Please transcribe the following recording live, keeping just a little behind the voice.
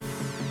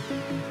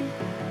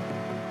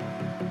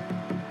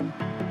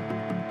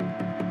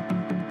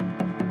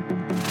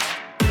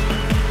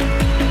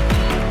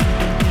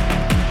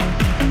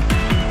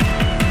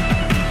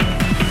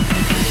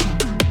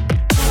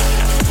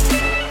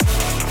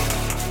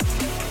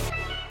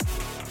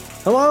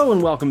Hello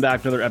and welcome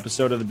back to another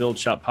episode of the Build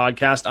Shop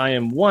Podcast. I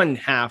am one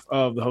half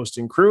of the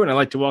hosting crew, and I'd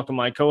like to welcome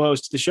my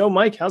co-host to the show,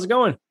 Mike. How's it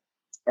going?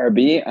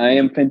 RB, I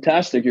am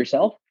fantastic.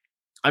 Yourself?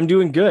 I'm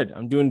doing good.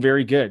 I'm doing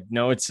very good.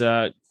 No, it's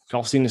golf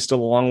season is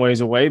still a long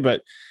ways away,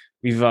 but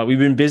we've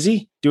been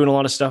busy doing a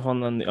lot of stuff on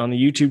the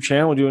YouTube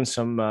channel. We're doing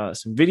some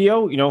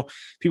video. You know,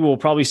 people will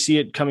probably see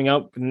it coming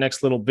out in the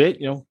next little bit.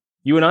 You know,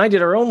 you and I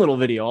did our own little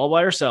video all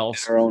by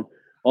ourselves. Our own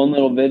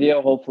little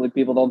video. Hopefully,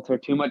 people don't throw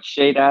too much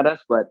shade at us,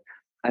 but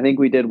I think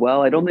we did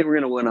well. I don't think we're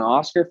going to win an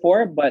Oscar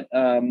for it, but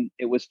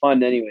it was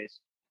fun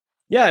anyways.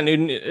 Yeah,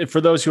 and for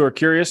those who are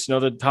curious, you know,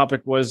 the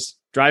topic was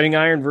driving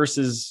iron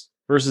versus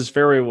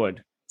fairway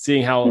wood.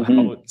 Seeing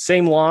how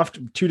same loft,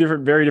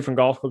 very different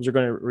golf clubs are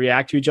going to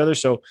react to each other.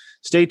 So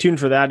stay tuned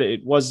for that.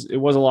 It was a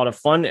lot of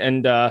fun,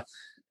 and I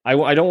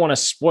don't want to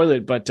spoil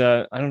it, but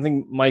I don't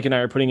think Mike and I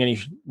are putting any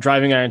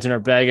driving irons in our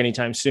bag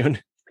anytime soon.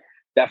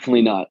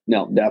 Definitely not.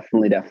 No,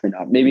 definitely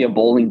not. Maybe a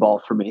bowling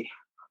ball for me.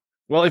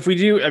 Well, if we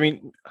do, I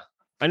mean,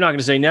 I'm not going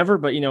to say never,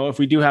 but you know, if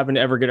we do happen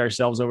to ever get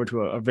ourselves over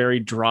to a very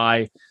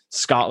dry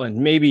Scotland,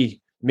 maybe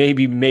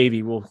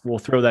we'll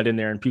throw that in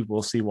there, and people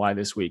will see why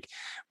this week.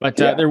 But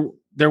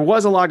there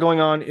was a lot going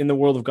on in the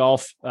world of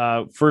golf.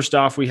 First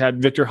off, we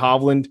had Viktor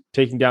Hovland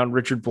taking down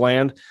Richard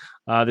Bland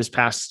this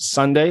past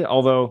Sunday.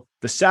 Although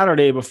the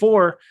Saturday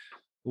before,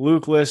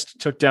 Luke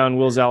List took down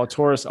Will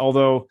Zalatoris.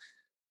 Although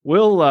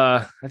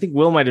I think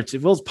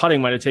Will's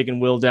putting might have taken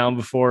Will down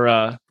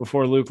before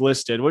Luke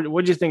List did.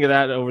 What did you think of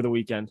that over the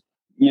weekend?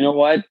 You know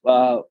what?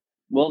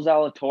 Will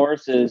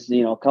Zalatoris is,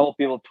 a couple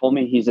people told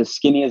me he's as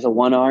skinny as a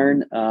one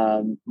iron,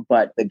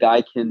 but the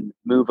guy can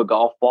move a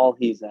golf ball.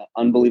 He's an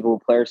unbelievable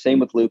player. Same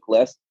with Luke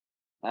List.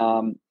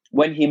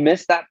 When he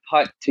missed that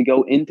putt to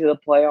go into the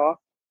playoff,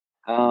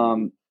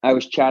 I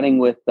was chatting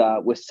with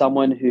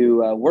someone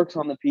who works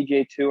on the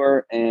PGA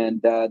Tour,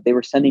 and they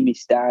were sending me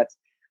stats.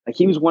 Like,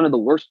 he was one of the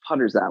worst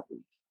putters that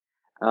week.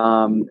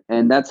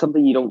 And that's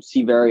something you don't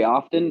see very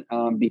often,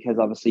 because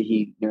obviously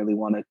he nearly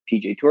won a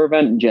PGA Tour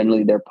event, and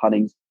generally their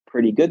putting's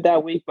pretty good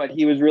that week, but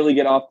he was really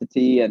good off the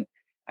tee. And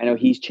I know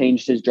he's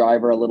changed his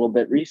driver a little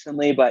bit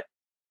recently, but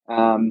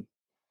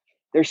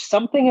there's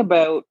something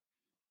about,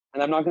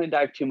 and I'm not going to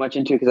dive too much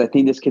into it because I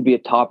think this could be a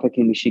topic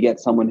and we should get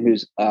someone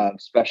who's a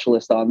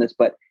specialist on this,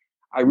 but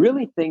I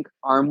really think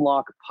arm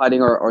lock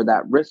putting or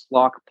that wrist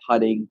lock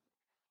putting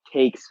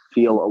takes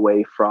feel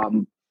away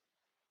from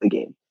the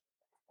game.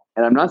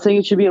 And I'm not saying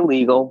it should be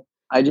illegal.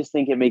 I just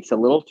think it makes it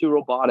a little too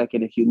robotic.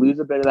 And if you lose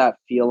a bit of that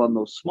feel on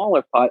those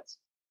smaller putts,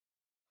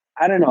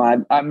 I don't know.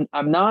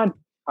 I'm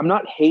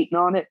not hating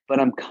on it, but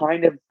I'm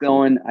kind of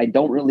going, I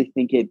don't really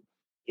think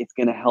it's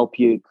going to help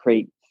you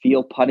create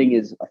feel. Putting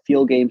is a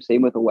feel game.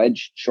 Same with a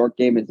wedge. Short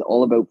game is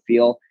all about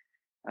feel.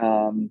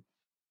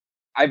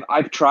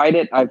 I've tried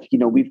it.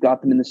 We've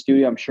got them in the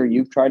studio. I'm sure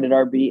you've tried it,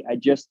 RB.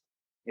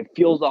 It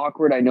feels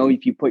awkward. I know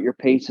if you put your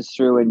paces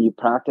through and you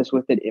practice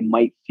with it, it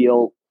might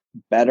feel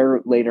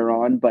better later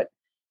on, but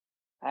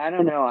I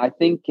don't know. I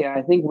think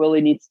Willie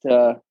needs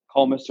to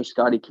call Mr.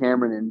 Scotty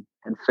Cameron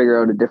and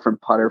figure out a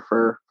different putter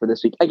for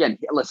this week. Again,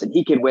 listen,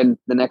 he could win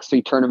the next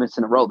 3 tournaments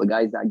in a row. The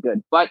guy's that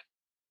good, but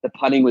the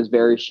putting was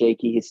very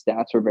shaky. His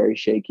stats were very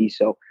shaky.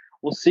 So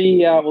we'll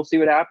see. We'll see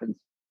what happens.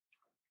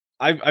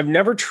 I've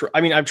never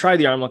I've tried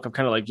the arm lock. I've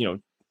kind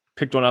of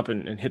picked one up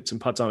and hit some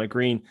putts on a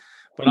green,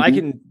 but I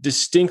can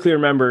distinctly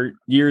remember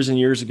years and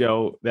years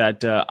ago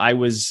that I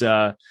was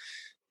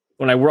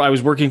when I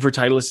was working for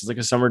Titleist as like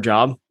a summer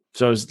job.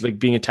 So I was like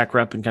being a tech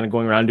rep and kind of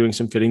going around doing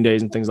some fitting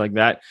days and things like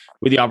that,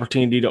 with the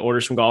opportunity to order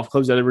some golf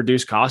clubs at a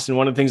reduced cost. And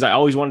one of the things I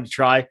always wanted to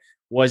try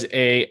was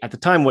at the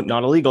time,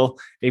 not illegal,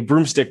 a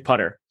broomstick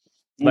putter,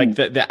 like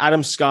the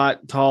Adam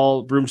Scott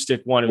tall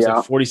broomstick one. It was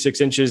like 46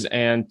 inches.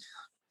 And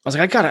I was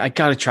like, I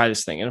gotta try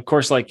this thing. And of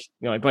course,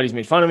 my buddies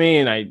made fun of me,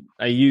 and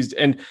I used,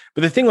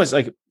 but the thing was,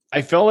 like,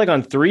 I felt like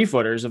on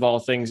 3-footers of all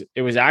things,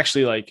 it was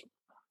actually like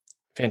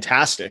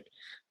fantastic.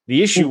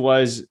 The issue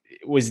was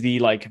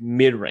the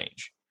mid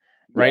range.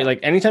 Right. Yeah. Like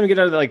anytime you get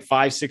out of the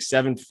 5, 6,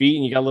 7 feet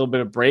and you got a little bit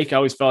of break, I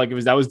always felt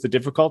like that was the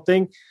difficult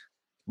thing.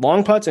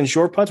 Long putts and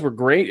short putts were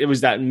great. It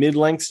was that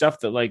mid-length stuff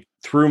that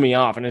threw me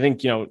off. And I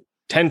think,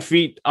 10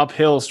 feet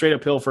straight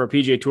uphill for a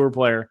PGA Tour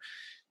player,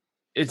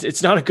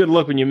 it's not a good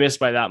look when you miss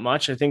by that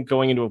much, I think,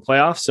 going into a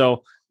playoff.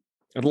 So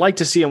I'd like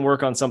to see him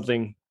work on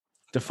something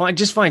to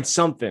find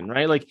something,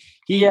 right? Like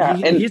he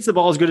hits the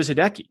ball as good as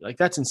Hideki. Like,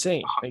 that's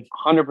insane.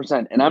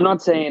 100%. And I'm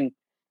not saying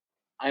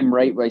I'm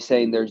right by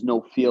saying there's no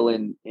feel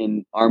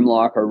in arm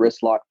lock or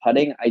wrist lock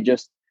putting. It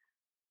just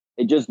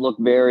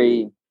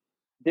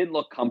didn't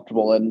look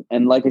comfortable.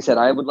 And like I said,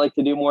 I would like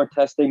to do more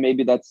testing.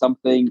 Maybe that's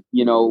something,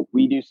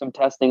 we do some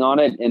testing on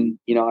it, and,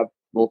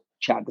 we'll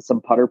chat to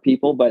some putter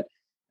people, but,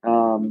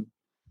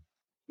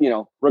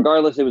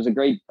 regardless, it was a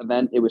great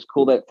event. It was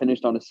cool that it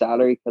finished on a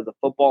Saturday because of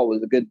football. It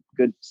was a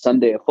good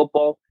Sunday of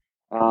football.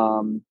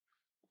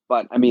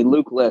 But I mean,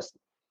 Luke List,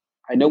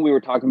 I know we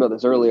were talking about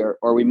this earlier,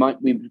 or we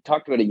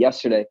talked about it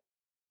yesterday.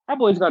 That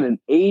boy's got an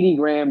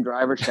 80-gram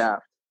driver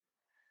shaft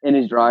in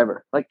his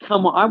driver. Like,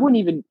 come on, I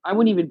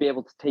wouldn't even be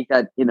able to take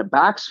that in a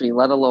backswing,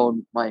 let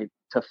alone my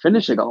to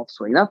finish a golf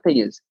swing. That thing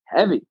is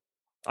heavy.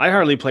 I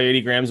hardly play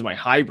 80 grams in my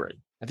hybrid.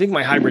 I think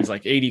my hybrid's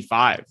like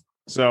 85.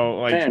 So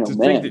like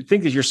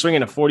think that you're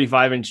swinging a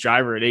 45-inch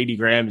driver at 80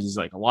 grams is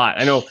like a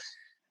lot. I know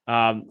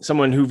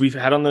someone who we've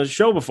had on the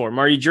show before,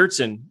 Marty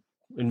Jertson,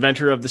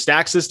 inventor of the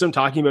stack system,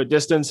 talking about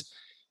distance.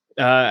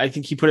 I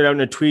think he put it out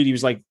in a tweet. He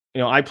was like,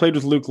 I played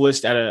with Luke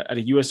List at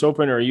a US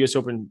Open or a US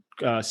Open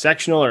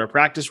sectional or a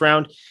practice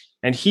round.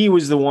 And he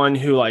was the one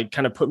who like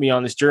kind of put me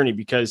on this journey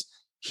because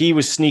he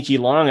was sneaky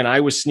long and I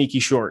was sneaky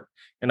short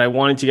and I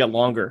wanted to get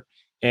longer.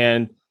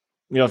 And,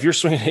 if you're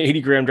swinging an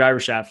 80-gram driver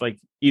shaft, like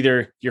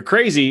either you're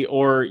crazy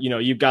or,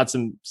 you've got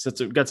some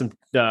gas in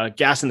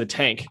the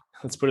tank.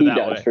 Let's put it that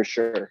way. He does for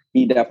sure.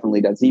 He definitely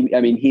does.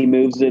 He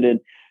moves it, and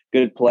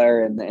good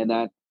player. And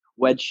that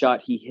wedge shot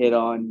he hit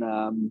on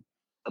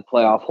the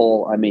playoff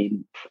hole,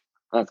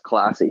 that's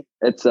classy.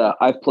 It's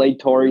I've played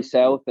Torrey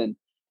South, and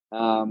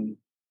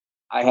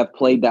I have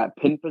played that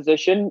pin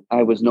position.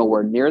 I was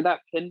nowhere near that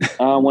pin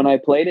when I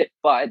played it,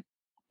 but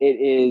it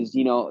is,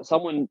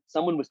 someone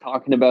was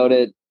talking about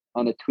it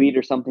on a tweet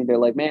or something. They're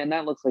like, man,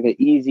 that looks like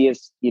the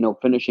easiest,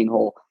 finishing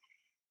hole.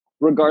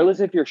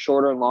 Regardless if you're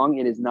short or long,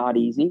 it is not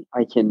easy.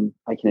 I can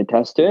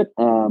attest to it.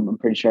 I'm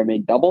pretty sure I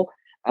made double.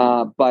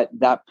 But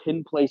that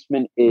pin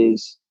placement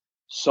is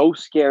so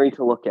scary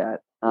to look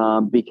at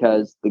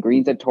because the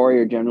greens at Torrey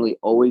are generally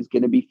always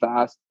going to be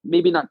fast.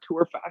 Maybe not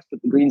tour fast,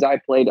 but the greens I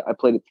played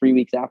it 3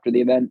 weeks after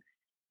the event.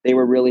 They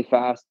were really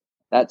fast.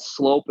 That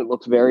slope, it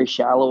looks very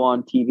shallow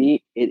on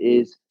TV. It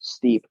is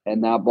steep,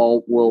 and that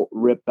ball will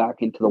rip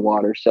back into the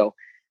water. So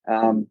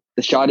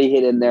the shot he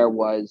hit in there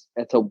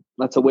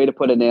that's a way to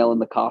put a nail in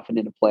the coffin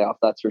in a playoff.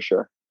 That's for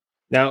sure.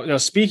 Now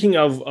speaking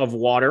of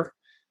water,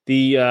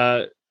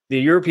 the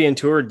European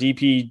Tour,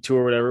 DP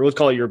Tour, whatever, let's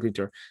call it European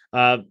Tour.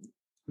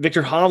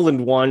 Viktor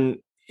Hovland won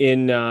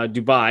in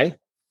Dubai,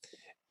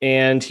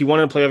 and he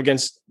wanted to play up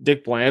against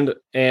Dick Bland.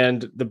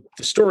 And the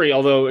story,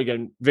 although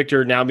again,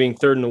 Viktor now being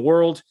third in the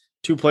world,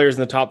 2 players in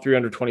the top 3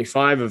 under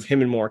 25 of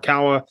him and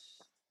Morikawa.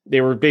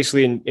 They were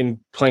basically in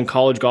playing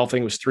college golf. I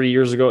think it was 3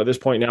 years ago at this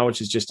point now,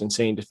 which is just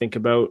insane to think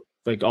about.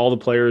 Like all the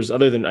players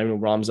other than,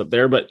 Rahm's up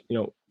there, but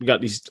we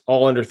got these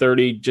all under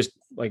 30, just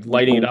like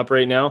lighting it up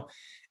right now.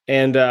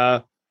 And,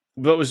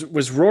 but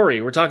was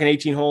Rory, we're talking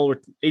 18th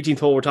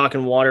hole. We're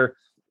talking water.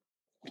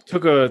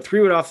 Took a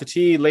 3-wood off the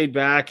tee, laid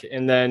back,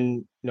 and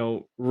then,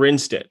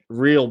 rinsed it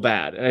real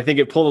bad. And I think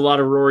it pulled a lot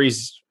of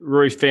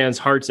Rory fans'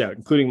 hearts out,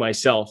 including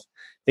myself,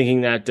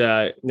 thinking that,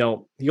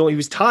 he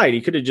was tied.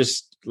 He could have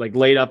just like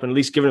laid up and at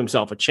least given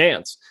himself a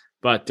chance,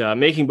 but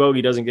making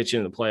bogey doesn't get you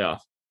in the playoff.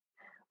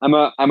 I'm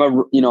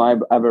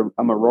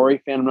a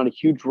Rory fan. I'm not a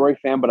huge Rory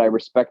fan, but I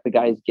respect the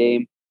guy's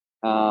game.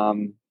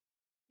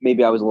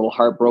 Maybe I was a little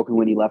heartbroken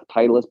when he left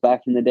Titleist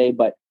back in the day,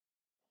 but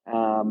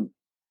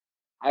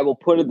I will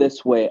put it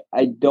this way.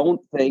 I don't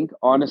think,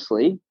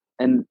 honestly,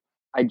 and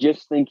I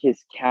just think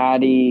his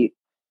caddy,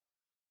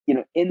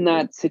 in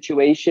that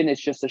situation,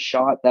 it's just a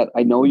shot that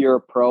I know you're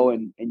a pro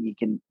and you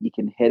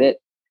can hit it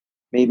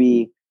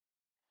maybe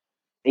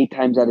 8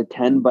 times out of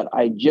 10, but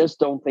I just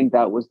don't think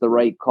that was the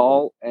right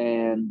call.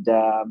 And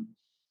I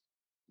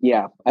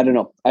don't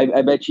know.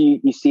 I bet you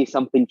see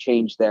something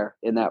change there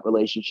in that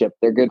relationship.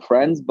 They're good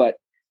friends, but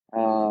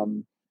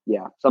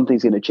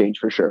something's going to change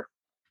for sure.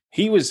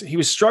 He was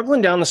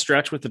struggling down the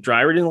stretch with the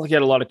driver. Didn't look like he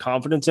had a lot of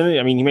confidence in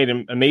it. He made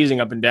him amazing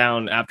up and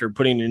down after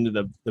putting it into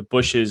the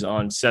bushes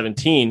on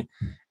 17.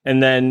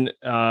 And then,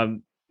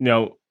 again,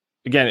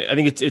 I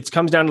think it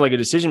comes down to like a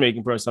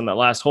decision-making process on that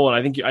last hole. And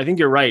I think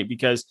you're right,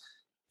 because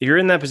if you're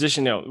in that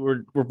position now,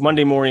 we're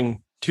Tuesday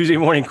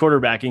morning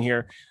quarterbacking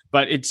here,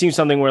 but it seems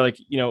something where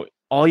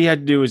all you had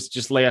to do is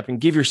just lay up and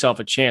give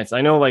yourself a chance.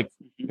 I know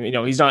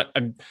he's not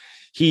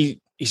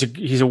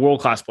he's a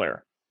world-class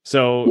player.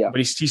 So, but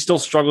he still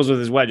struggles with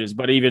his wedges,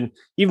 but even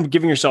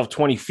giving yourself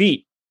 20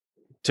 feet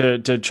to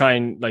try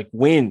and like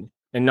win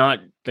and not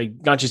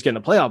just get in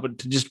the playoff, but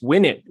to just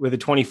win it with a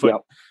 20-foot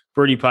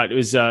birdie putt. It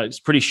was it's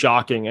pretty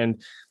shocking.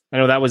 And I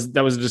know that was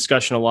a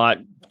discussion a lot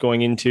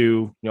going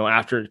into,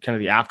 after kind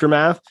of the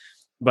aftermath,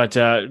 but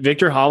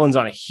Viktor Hovland's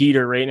on a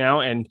heater right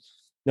now. And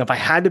if I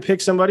had to pick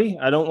somebody,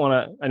 I know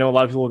a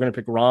lot of people are going to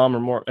pick Rahm or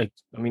more.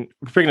 We're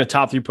picking a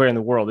top 3 player in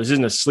the world. This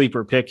isn't a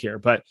sleeper pick here,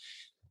 but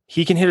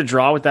he can hit a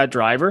draw with that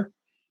driver.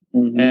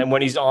 Mm-hmm. And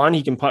when he's on,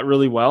 he can putt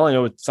really well. I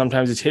know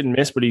sometimes it's hit and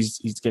miss, but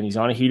he's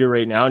on a heater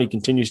right now and he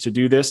continues to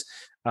do this.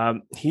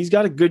 He's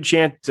got a good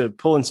chance to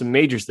pull in some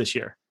majors this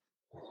year.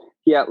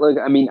 Yeah, look,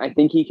 I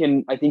think he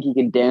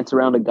can dance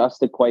around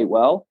Augusta quite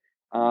well.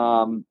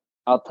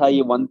 I'll tell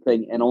you one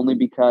thing, and only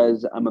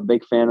because I'm a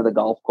big fan of the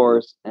golf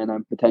course and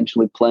I'm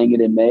potentially playing it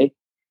in May.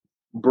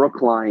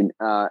 Brookline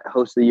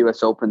hosts the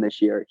US Open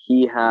this year.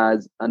 He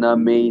has an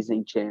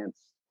amazing chance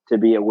to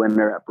be a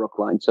winner at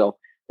Brookline. So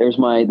there's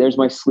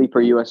my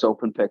sleeper US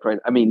Open pick, right?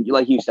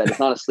 Like you said, it's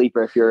not a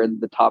sleeper if you're in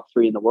the top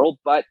 3 in the world,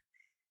 but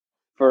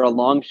for a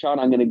long shot,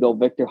 I'm going to go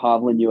Viktor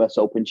Hovland, US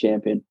Open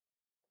champion.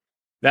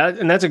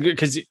 That's a good,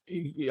 because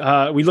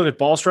we look at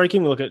ball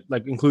striking, we look at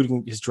like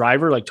including his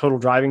driver, like total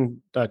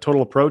driving,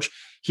 total approach.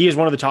 He is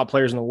one of the top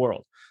players in the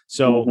world.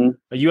 So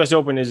a US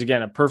Open is,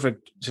 again, a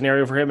perfect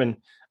scenario for him. And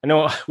I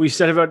know we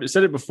said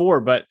it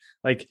before, but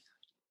like,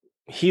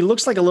 he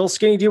looks like a little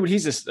skinny dude, but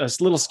he's a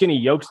little skinny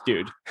yoked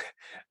dude.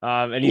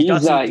 And he's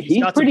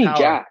got pretty some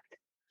power. jacked.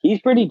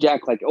 He's pretty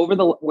jacked. Like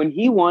when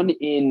he won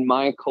in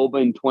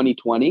Mayakoba in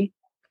 2020,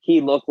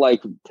 he looked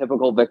like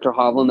typical Victor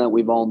Hovland that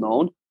we've all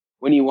known.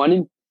 When he won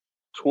in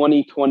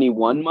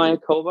 2021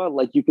 Mayakoba,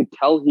 like you could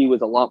tell he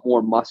was a lot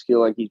more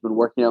muscular. Like he's been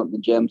working out in the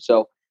gym,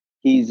 so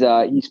he's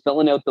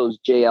filling out those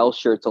JL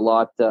shirts a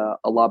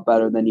lot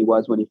better than he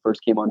was when he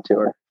first came on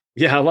tour.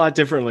 Yeah, a lot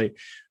differently.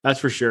 That's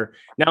for sure.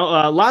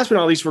 Now, last but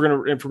not least, if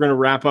we're gonna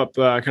wrap up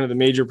kind of the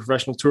major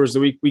professional tours of the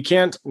week, we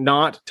can't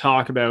not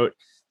talk about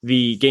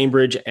the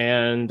Gamebridge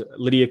and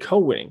Lydia Ko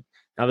winning.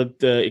 Now,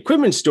 the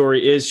equipment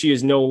story is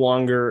she's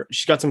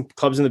got some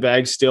clubs in the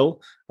bag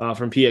still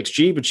from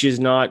PXG, but she's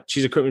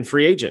equipment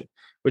free agent,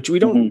 which we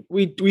don't,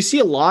 we see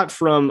a lot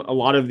from a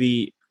lot of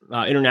the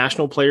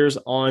international players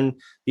on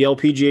the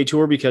LPGA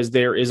tour, because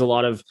there is a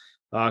lot of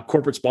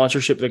corporate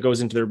sponsorship that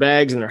goes into their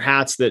bags and their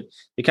hats, that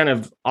they kind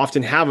of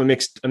often have a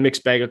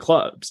mixed bag of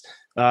clubs.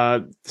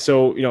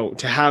 So,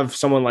 to have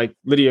someone like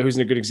Lydia, who's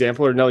a good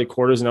example, or Nelly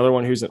Korda is another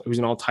one who's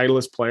an all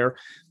Titleist player,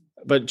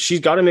 but she's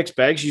got a mixed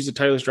bag. She's a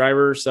Titleist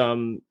driver,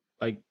 some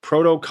like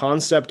proto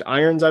concept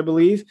irons, I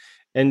believe.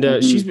 And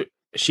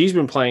she's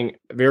been playing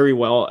very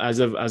well as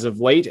of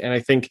late. And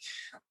I think,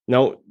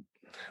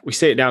 we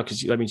say it now because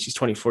she's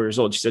 24 years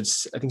old.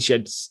 I think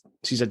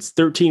she's had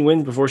 13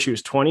 wins before she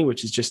was 20,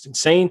 which is just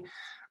insane.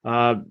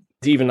 To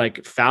even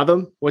like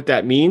fathom what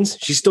that means.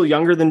 She's still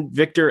younger than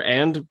Victor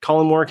and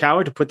Colin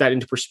Morikawa. To put that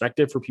into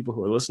perspective for people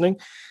who are listening,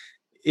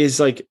 is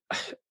like,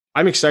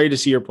 I'm excited to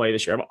see her play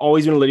this year. I've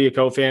always been a Lydia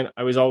Ko fan.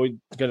 I was always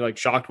kind of like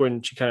shocked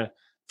when she kind of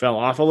fell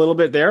off a little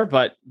bit there,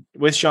 but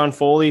with Sean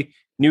Foley,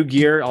 new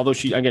gear, although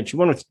she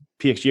won with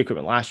PXG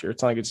equipment last year.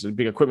 It's not like it's a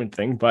big equipment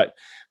thing, but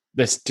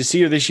to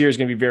see her this year is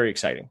going to be very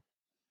exciting.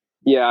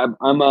 Yeah,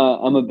 I'm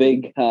a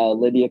big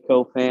Lydia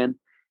Ko fan,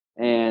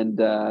 and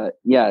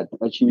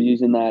she was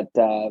using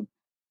that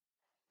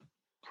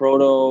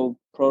proto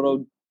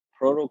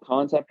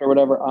concept or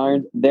whatever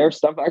iron. Their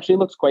stuff actually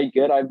looks quite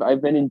good.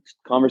 I've been in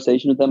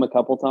conversation with them a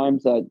couple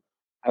times.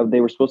 They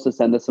were supposed to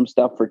send us some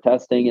stuff for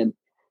testing, and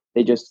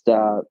they just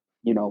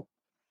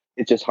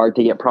it's just hard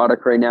to get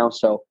product right now.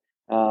 So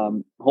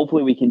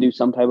hopefully we can do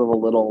some type of a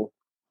little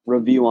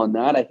review on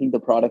that. I think the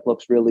product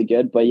looks really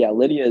good. But yeah,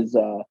 Lydia's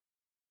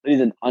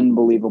an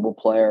unbelievable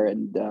player,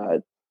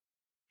 and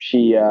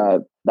she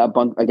that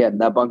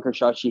bunker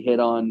shot she hit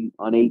on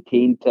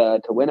 18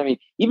 to win. I mean,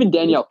 even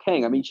Danielle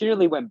Kang. I mean, she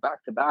really went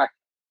back to back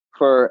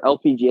for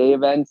LPGA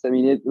events. I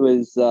mean, it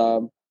was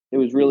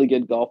really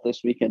good golf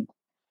this weekend.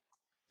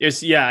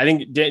 Yes, yeah, I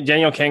think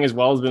Danielle Kang as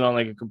well has been on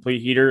like a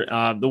complete heater.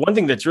 The one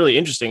thing that's really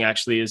interesting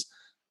actually is,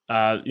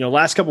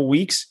 last couple of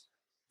weeks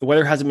the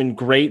weather hasn't been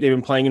great. They've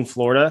been playing in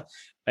Florida,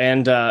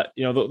 and the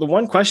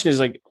one question is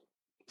like,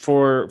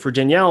 for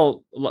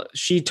Danielle,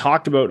 she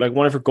talked about like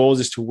one of her goals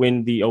is to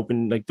win the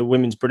Open, like the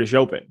Women's British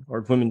Open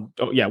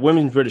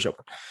Women's British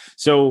Open.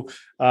 So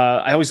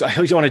I always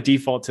want to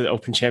default to the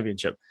Open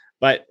Championship,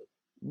 but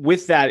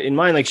with that in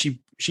mind, like she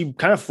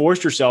kind of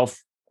forced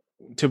herself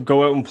to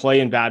go out and play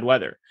in bad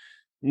weather.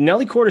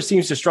 Nelly Korda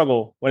seems to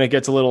struggle when it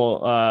gets a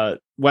little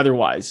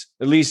weather-wise.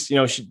 At least,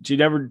 she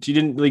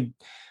didn't really.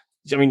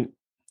 I mean,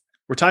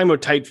 we're talking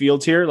about tight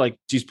fields here. Like,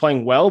 she's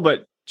playing well,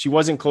 but she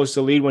wasn't close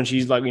to lead when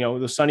she's like,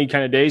 the sunny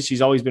kind of days.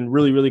 She's always been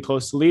really, really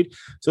close to lead.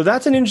 So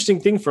that's an interesting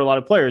thing for a lot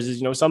of players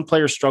is, some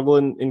players struggle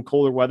in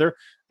colder weather.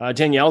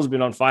 Danielle's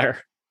been on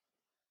fire.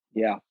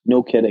 Yeah,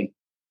 no kidding.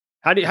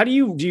 How do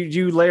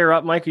you layer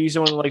up, Mike? Are you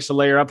someone who likes to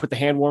layer up with the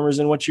hand warmers?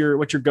 And what's your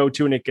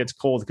go-to when it gets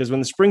cold? Because when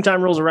the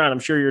springtime rolls around, I'm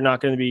sure you're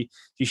not going to be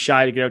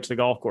shy to get out to the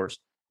golf course.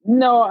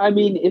 No, I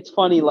mean, it's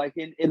funny. Like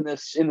in the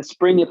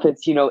spring, if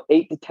it's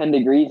 8 to 10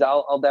 degrees,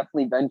 I'll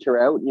definitely venture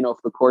out. If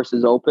the course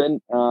is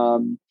open.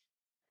 And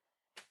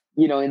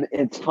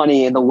it's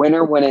funny in the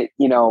winter when it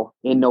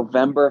in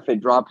November, if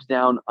it drops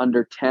down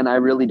under 10, I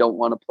really don't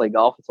want to play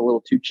golf. It's a little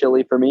too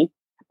chilly for me.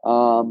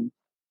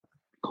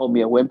 Call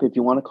me a wimp if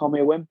you want to call me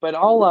a wimp, but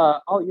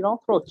I'll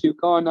throw a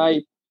Tuca on.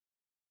 I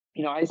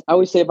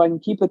always say if I can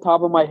keep the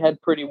top of my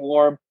head pretty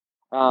warm,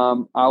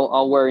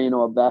 I'll wear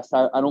a vest.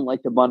 I don't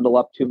like to bundle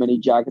up too many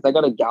jackets. I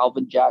got a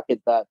Galvin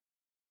jacket that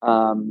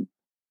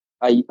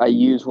I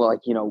use a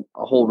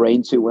whole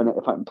rain suit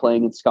if I'm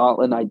playing in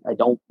Scotland. I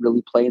don't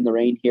really play in the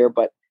rain here,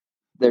 but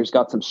there's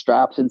got some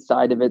straps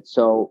inside of it,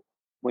 so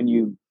when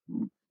you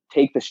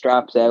take the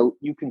straps out,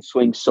 you can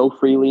swing so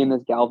freely in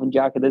this Galvin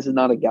jacket. This is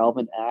not a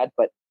Galvin ad,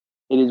 but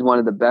it is one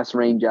of the best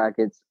rain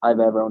jackets I've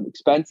ever owned.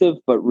 Expensive,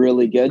 but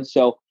really good.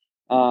 So,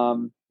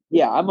 I'm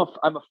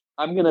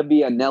gonna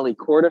be a Nelly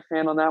Korda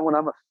fan on that one.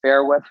 I'm a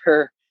fair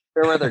weather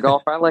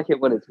golfer. I like it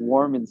when it's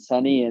warm and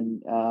sunny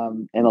and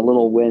a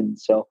little wind.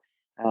 So,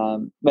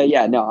 but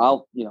yeah, no,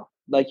 I'll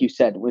like you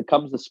said, when it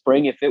comes to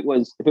spring, if it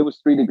was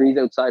 3 degrees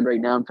outside right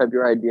now in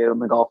February, I'd be out on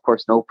the golf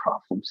course, no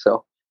problem.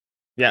 So,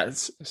 yeah,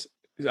 it's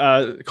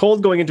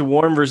cold going into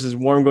warm versus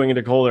warm going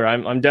into colder.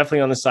 I'm definitely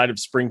on the side of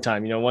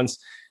springtime.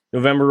 Once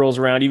November rolls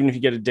around, even if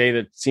you get a day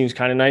that seems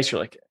kind of nice, you're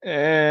like,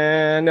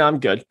 no, I'm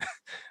good.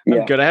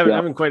 I'm good. I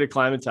haven't quite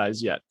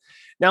acclimatized yet.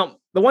 Now,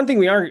 the one thing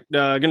we are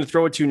going to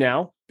throw it to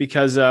now,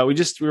 because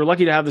we were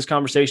lucky to have this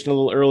conversation a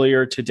little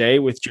earlier today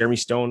with Jeremy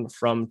Stone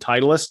from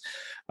Titleist,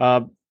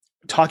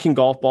 talking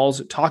golf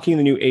balls, talking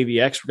the new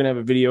AVX. We're going to have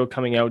a video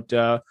coming out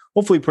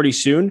hopefully pretty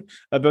soon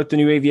about the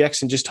new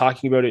AVX and just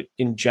talking about it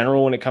in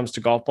general when it comes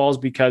to golf balls,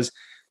 because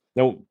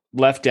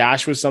left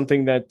dash was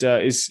something that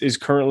is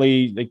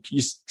currently, like,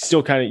 you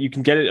still you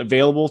can get it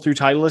available through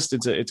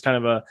Titleist. It's kind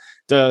of a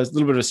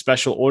little bit of a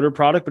special order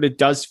product, but it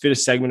does fit a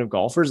segment of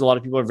golfers. A lot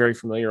of people are very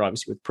familiar,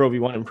 obviously, with Pro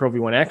V1 and Pro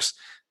V1X.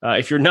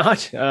 If you're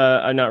not,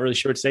 I'm not really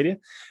sure what to say to you.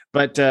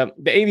 But the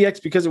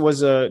AVX, because it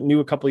was new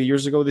a couple of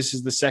years ago, this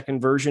is the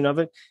second version of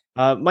it.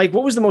 Mike,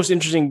 what was the most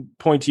interesting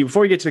point to you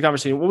before we get to the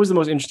conversation? What was the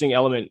most interesting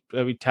element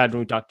that we had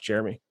when we talked to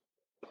Jeremy?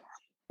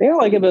 The thing I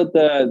like about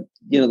the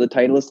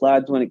Titleist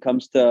lads when it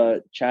comes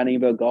to chatting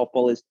about golf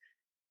ball is,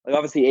 like,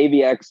 obviously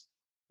AVX,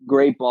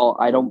 great ball.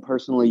 I don't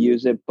personally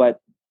use it, but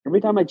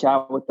every time I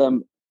chat with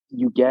them,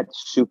 you get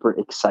super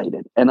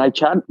excited. And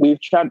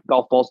we've chatted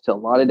golf balls to a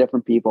lot of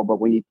different people, but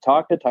when you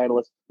talk to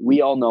Titleist,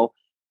 we all know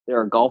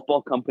they're a golf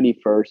ball company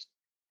first,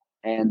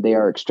 and they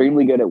are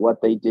extremely good at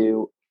what they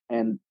do.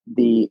 And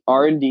the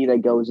R&D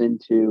that goes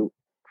into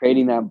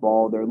creating that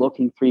ball, they're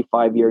looking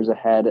 3-5 years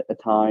ahead at a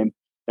time.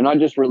 They're not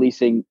just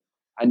releasing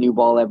a new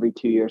ball every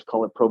 2 years,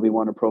 call it Pro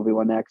V1 or Pro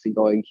V1X, and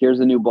going, here's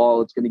a new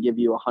ball, it's going to give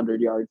you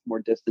 100 yards more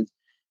distance.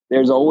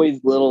 There's always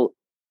little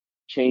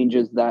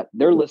changes that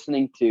they're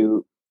listening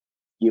to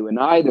you and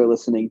I. They're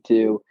listening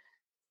to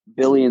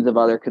billions of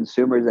other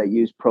consumers that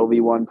use Pro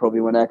V1, Pro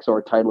V1X,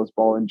 or Titleist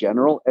ball in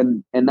general.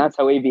 And that's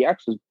how AVX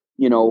was,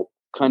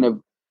 kind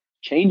of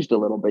changed a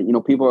little bit.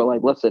 People are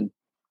like, listen,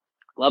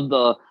 love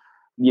the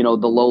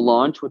low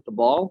launch with the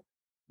ball,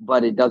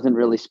 but it doesn't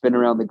really spin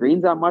around the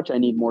greens that much. I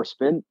need more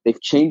spin.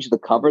 They've changed the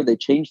cover. They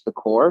changed the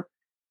core.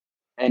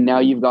 And now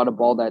you've got a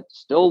ball that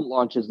still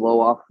launches low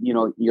off,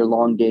 your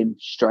long game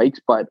strikes,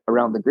 but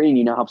around the green,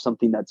 you now have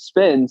something that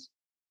spins.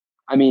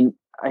 I mean,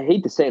 I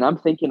hate to say it.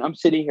 I'm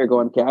sitting here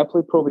going, okay, I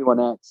play Pro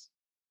V1X,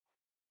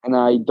 and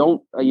I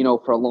don't,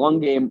 for a long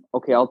game,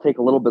 okay, I'll take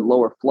a little bit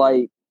lower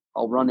flight.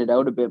 I'll run it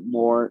out a bit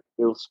more.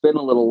 It'll spin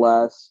a little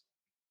less,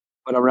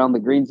 but around the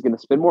green is going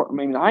to spin more. I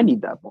mean, I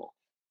need that ball.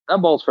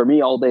 That ball's for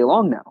me all day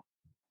long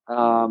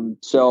now.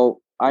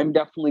 So I'm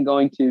definitely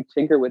going to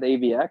tinker with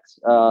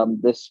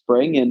AVX this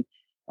spring, and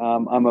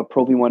I'm a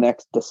Pro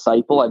V1X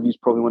disciple. I've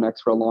used Pro V1X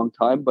for a long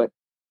time, but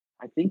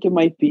I think it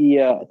might be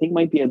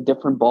a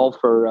different ball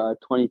for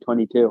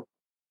 2022.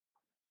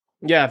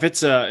 Yeah, if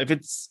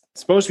it's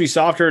supposed to be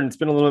softer and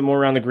spin a little bit more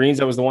around the greens,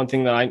 that was the one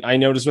thing that I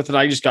noticed with it.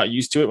 I just got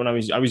used to it when I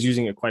was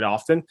using it quite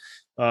often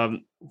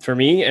for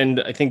me,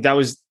 and I think that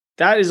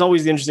is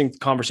always the interesting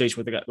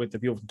conversation with the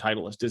people from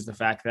Titleist, is the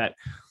fact that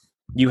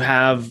you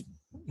have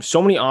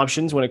so many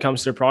options when it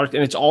comes to their product,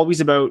 and it's always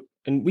about,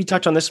 and we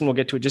touch on this and we'll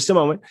get to it in just a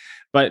moment,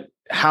 but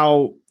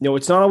how,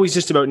 it's not always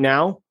just about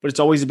now, but it's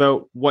always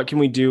about what can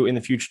we do in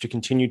the future to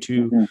continue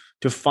to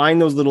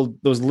find those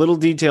little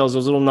details,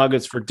 those little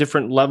nuggets for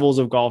different levels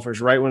of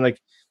golfers, right? When, like,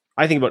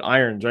 I think about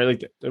irons, right?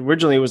 Like,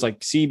 originally it was like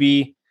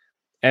CB,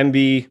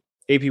 MB,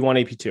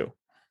 AP1, AP2.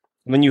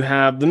 And then you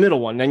have the middle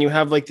one. Then you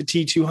have like the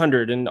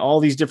T200, and all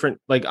these different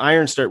like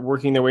irons start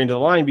working their way into the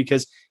line,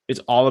 because it's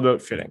all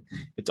about fitting.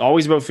 It's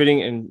always about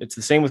fitting, and it's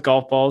the same with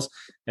golf balls.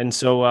 And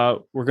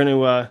so we're going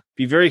to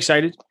be very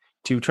excited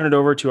to turn it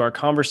over to our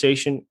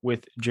conversation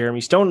with Jeremy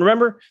Stone.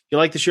 Remember, if you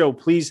like the show,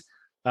 please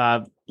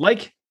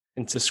like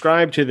and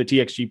subscribe to the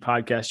TXG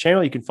podcast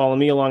channel. You can follow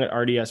me along at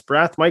RDS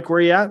Brath. Mike, where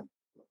are you at?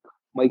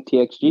 Mike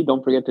TXG.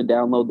 Don't forget to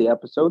download the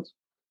episodes.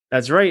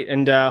 That's right.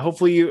 And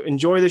hopefully you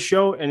enjoy the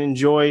show and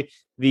enjoy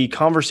the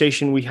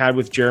conversation we had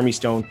with Jeremy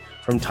Stone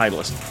from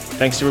Titleist.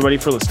 Thanks everybody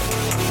for listening.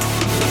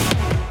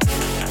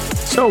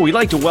 So we'd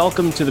like to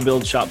welcome to the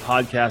Build Shop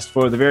podcast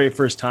for the very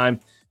first time,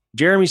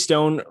 Jeremy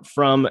Stone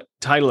from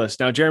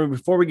Titleist. Now, Jeremy,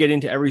 before we get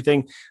into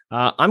everything,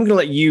 I'm going to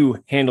let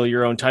you handle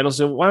your own title.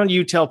 So why don't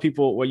you tell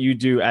people what you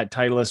do at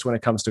Titleist when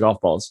it comes to golf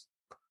balls?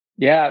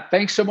 Yeah,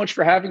 thanks so much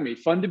for having me.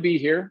 Fun to be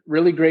here.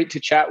 Really great to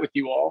chat with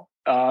you all.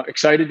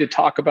 Excited to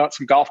talk about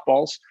some golf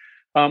balls.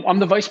 I'm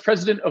the vice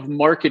president of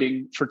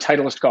marketing for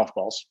Titleist golf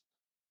balls.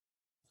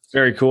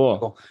 Very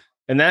cool.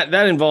 And that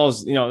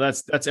involves,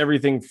 that's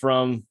everything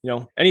from,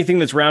 anything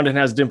that's round and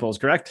has dimples,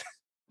 correct?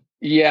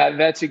 Yeah,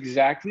 that's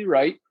exactly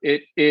right.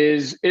 It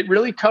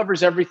really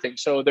covers everything.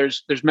 So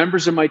there's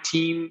members of my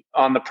team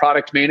on the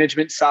product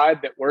management side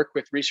that work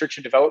with research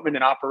and development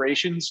and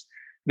operations.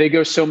 They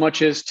go so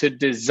much as to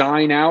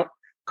design out,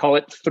 call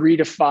it 3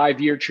 to 5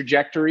 year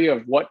trajectory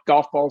of what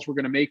golf balls we're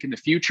going to make in the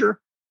future,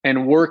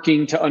 and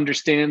working to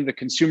understand the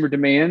consumer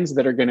demands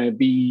that are going to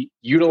be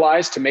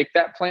utilized to make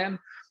that plan,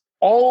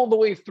 all the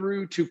way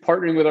through to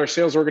partnering with our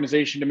sales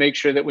organization to make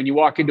sure that when you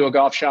walk into a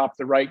golf shop,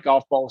 the right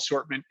golf ball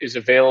assortment is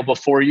available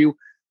for you,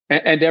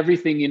 and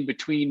everything in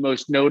between,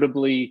 most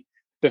notably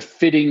the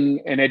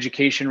fitting and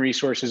education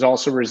resources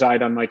also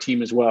reside on my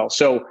team as well.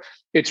 So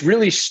it's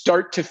really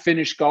start to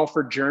finish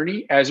golfer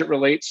journey as it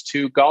relates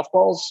to golf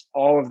balls.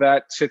 All of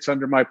that sits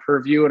under my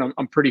purview, and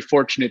I'm pretty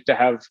fortunate to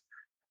have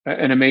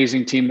an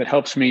amazing team that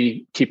helps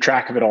me keep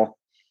track of it all.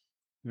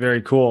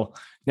 Very cool.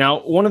 Now,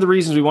 one of the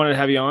reasons we wanted to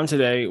have you on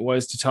today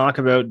was to talk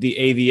about the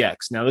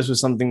AVX. Now, this was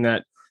something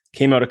that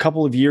came out a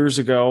couple of years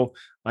ago.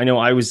 I know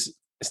I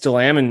still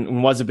am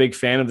and was a big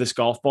fan of this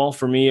golf ball.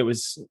 For me, it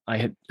was,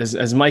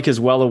 as Mike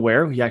is well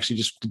aware, he actually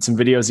just did some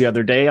videos the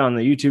other day on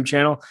the YouTube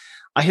channel.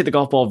 I hit the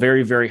golf ball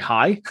very, very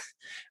high,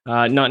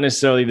 not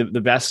necessarily the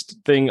best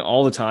thing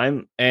all the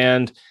time.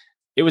 And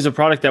it was a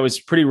product that was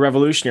pretty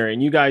revolutionary.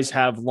 And you guys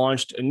have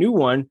launched a new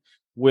one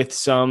with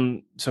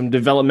some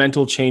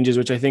developmental changes,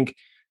 which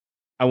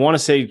I want to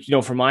say,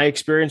 from my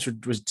experience,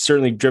 was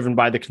certainly driven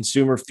by the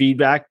consumer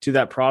feedback to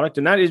that product.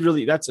 And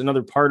that's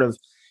another part of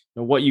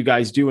what you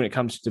guys do when it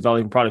comes to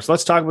developing products. So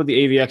let's talk about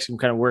the AVX and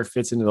kind of where it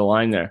fits into the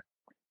line there.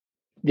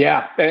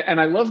 Yeah.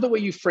 And I love the way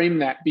you frame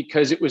that,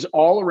 because it was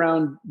all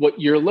around what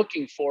you're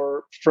looking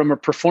for from a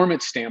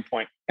performance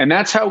standpoint. And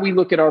that's how we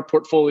look at our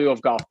portfolio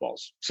of golf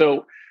balls.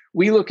 So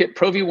we look at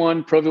Pro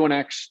V1, Pro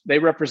V1X. They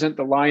represent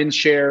the lion's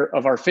share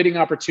of our fitting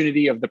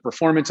opportunity, of the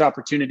performance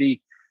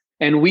opportunity.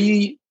 And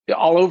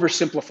I'll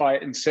oversimplify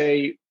it and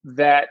say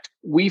that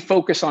we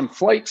focus on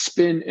flight,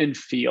 spin, and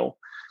feel.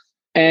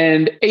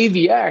 And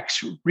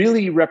AVX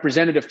really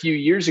represented a few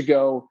years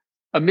ago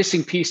a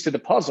missing piece to the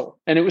puzzle.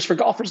 And it was for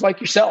golfers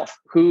like yourself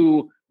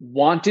who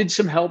wanted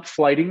some help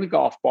flighting the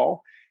golf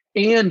ball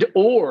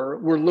or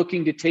were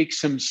looking to take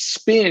some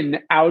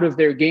spin out of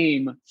their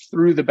game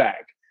through the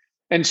bag.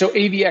 And so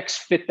AVX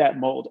fit that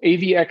mold.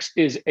 AVX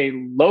is a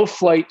low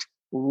flight,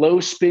 low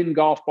spin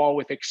golf ball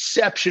with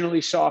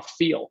exceptionally soft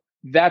feel.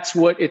 That's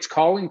what its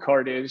calling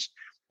card is.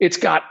 It's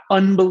got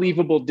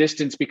unbelievable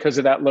distance because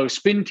of that low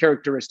spin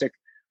characteristic.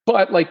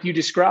 But like you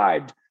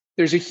described,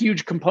 there's a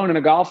huge component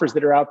of golfers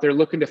that are out there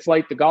looking to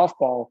flight the golf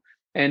ball,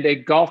 and a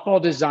golf ball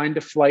designed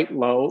to flight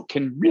low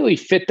can really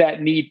fit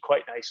that need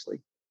quite nicely.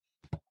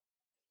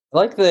 I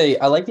like the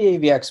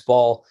AVX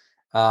ball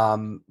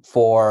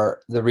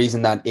for the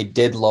reason that it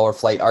did lower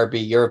flight.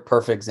 RB, you're a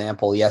perfect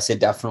example. Yes, it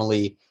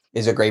definitely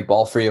is a great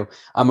ball for you.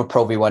 I'm a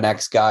Pro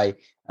V1X guy.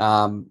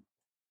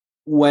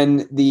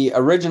 When the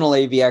original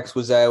AVX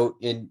was out,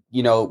 it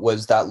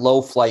was that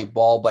low flight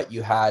ball, but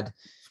you had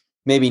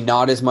maybe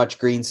not as much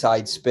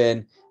greenside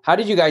spin. How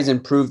did you guys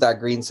improve that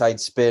greenside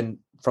spin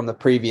from the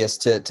previous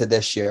to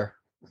this year?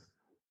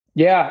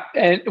 Yeah.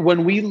 And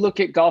when we look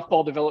at golf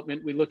ball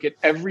development, we look at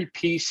every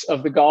piece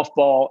of the golf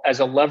ball as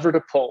a lever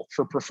to pull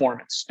for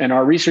performance. And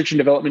our research and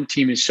development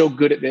team is so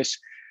good at this.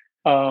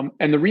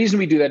 And the reason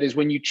we do that is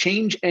when you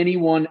change any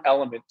one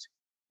element,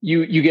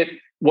 you get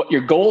what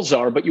your goals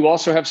are, but you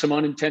also have some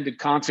unintended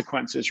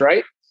consequences,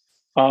 right?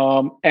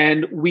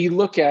 And we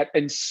look at,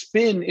 and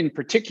spin in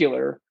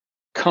particular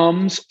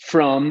comes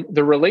from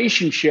the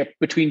relationship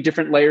between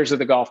different layers of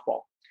the golf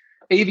ball.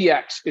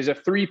 AVX is a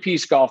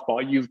 3-piece golf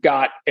ball. You've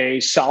got a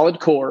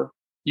solid core,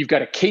 you've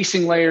got a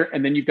casing layer,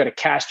 and then you've got a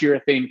cast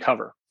urethane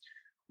cover.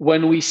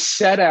 When we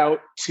set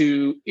out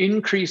to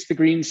increase the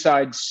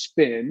greenside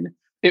spin,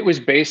 it was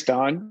based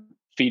on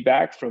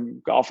feedback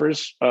from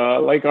golfers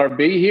like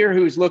RB here,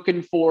 who's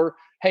looking for,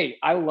 hey,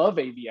 I love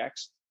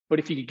AVX, but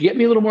if you could get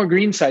me a little more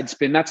greenside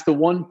spin, that's the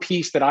one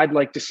piece that I'd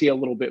like to see a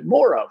little bit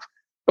more of.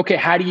 Okay,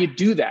 how do you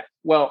do that?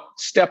 Well,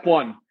 step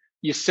one,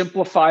 you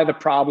simplify the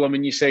problem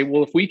and you say,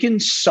 well, if we can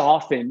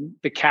soften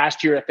the cast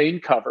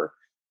urethane cover,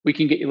 we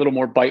can get you a little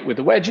more bite with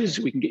the wedges.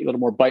 We can get you a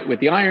little more bite with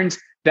the irons.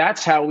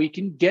 That's how we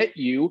can get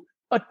you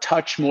a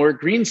touch more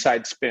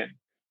greenside spin.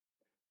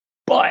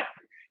 But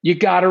you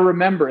got to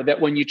remember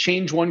that when you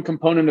change one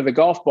component of the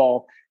golf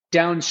ball,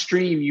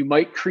 downstream, you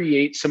might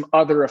create some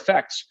other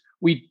effects.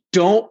 We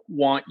don't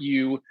want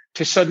you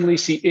to suddenly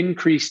see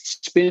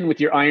increased spin with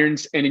your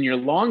irons and in your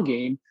long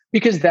game,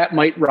 because that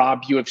might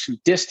rob you of some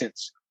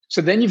distance. So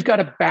then you've got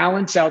to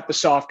balance out the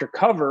softer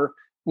cover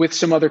with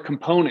some other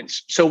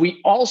components. So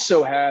we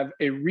also have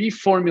a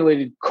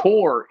reformulated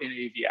core in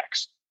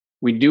AVX.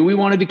 We knew we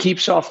wanted to keep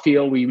soft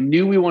feel. We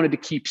knew we wanted to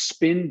keep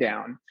spin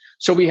down.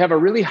 So we have a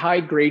really high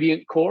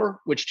gradient core,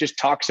 which just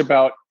talks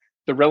about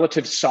the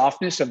relative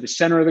softness of the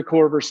center of the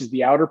core versus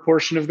the outer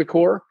portion of the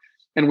core.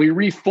 And we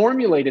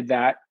reformulated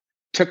that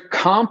to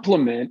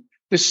complement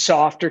the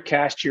softer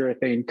cast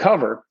urethane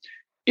cover.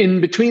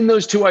 In between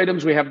those two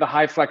items, we have the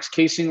high flex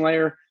casing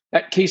layer.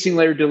 That casing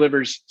layer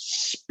delivers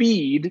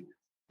speed.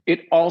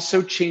 It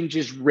also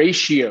changes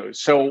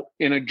ratios. So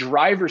in a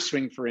driver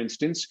swing, for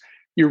instance,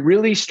 you're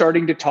really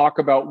starting to talk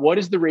about what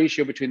is the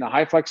ratio between the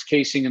high flex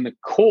casing and the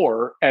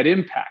core at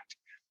impact.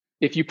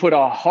 If you put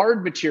a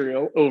hard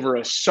material over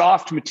a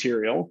soft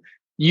material,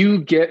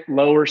 you get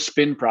lower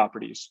spin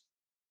properties.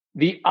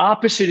 The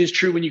opposite is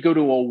true when you go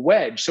to a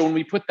wedge. So when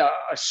we put a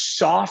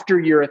softer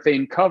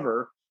urethane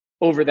cover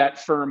over that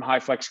firm high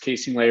flex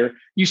casing layer,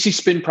 you see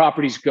spin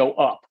properties go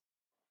up.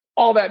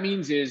 All that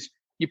means is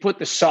you put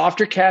the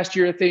softer cast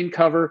urethane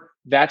cover,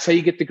 that's how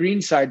you get the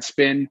greenside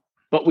spin.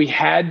 but we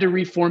had to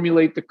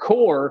reformulate the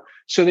core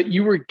so that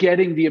you were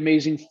getting the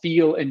amazing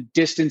feel and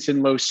distance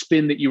and low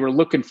spin that you were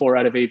looking for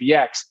out of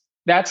AVX.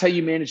 That's how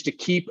you manage to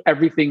keep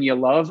everything you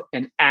love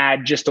and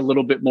add just a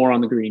little bit more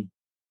on the green.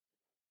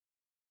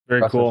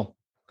 Very cool.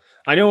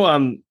 I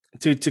know,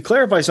 to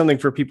clarify something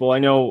for people, I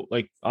know,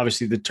 like,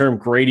 obviously the term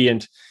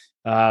gradient,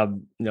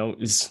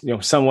 is,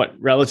 somewhat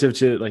relative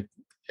to, like,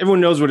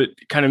 everyone knows what it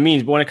kind of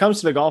means, but when it comes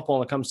to the golf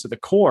ball and it comes to the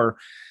core,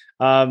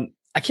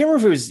 I can't remember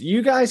if it was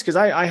you guys, because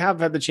I have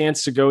had the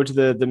chance to go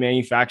to the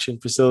manufacturing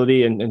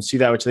facility and see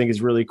that, which I think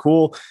is really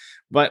cool.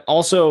 But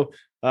also,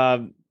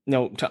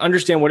 to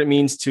understand what it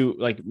means to,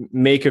 like,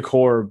 make a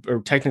core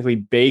or technically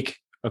bake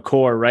a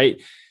core,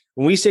 right?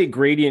 When we say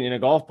gradient in a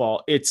golf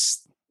ball,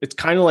 it's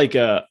kind of like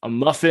a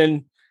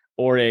muffin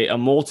or a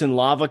molten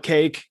lava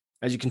cake.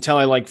 As you can tell,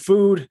 I like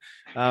food,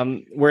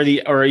 or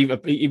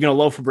even a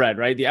loaf of bread,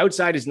 right? The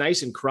outside is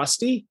nice and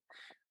crusty,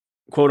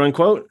 quote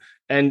unquote,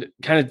 and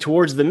kind of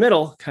towards the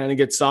middle kind of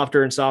gets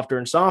softer and softer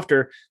and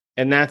softer.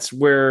 And that's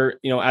where,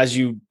 as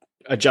you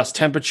adjust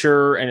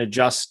temperature and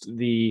adjust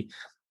the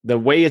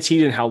way it's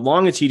heated and how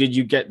long it's heated,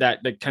 you get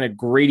that kind of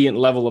gradient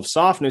level of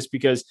softness,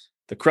 because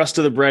the crust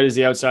of the bread is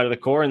the outside of the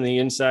core and the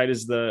inside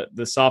is the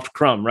soft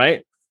crumb,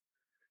 right?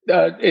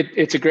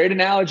 It's a great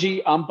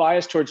analogy. I'm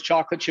biased towards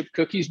chocolate chip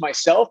cookies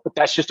myself, but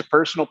that's just a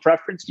personal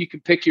preference. You can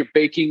pick your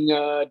baking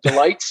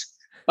delights,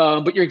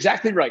 but you're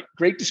exactly right.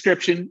 Great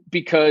description,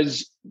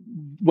 because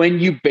when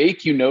you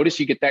bake, you notice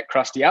you get that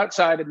crusty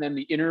outside, and then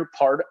the inner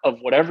part of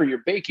whatever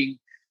you're baking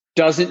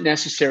doesn't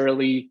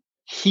necessarily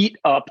heat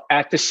up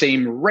at the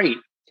same rate.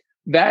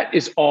 That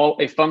is all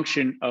a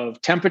function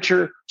of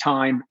temperature,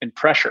 time, and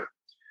pressure.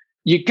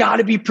 You got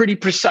to be pretty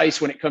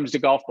precise when it comes to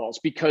golf balls,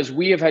 because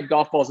we have had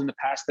golf balls in the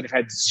past that have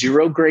had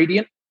zero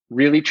gradient,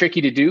 really tricky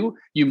to do.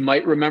 You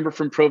might remember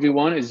from Pro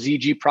V1 a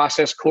ZG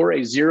process core,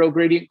 a zero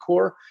gradient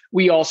core.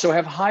 We also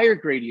have higher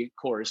gradient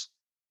cores,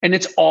 and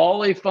it's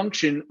all a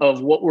function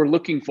of what we're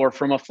looking for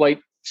from a flight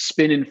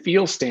spin and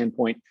feel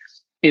standpoint.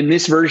 In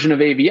this version of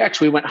AVX,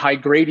 we went high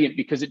gradient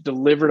because it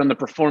delivered on the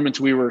performance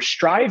we were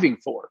striving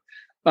for.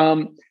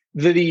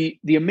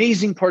 The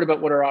amazing part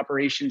about what our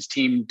operations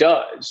team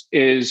does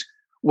is,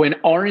 when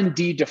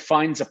R&D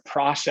defines a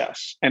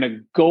process and a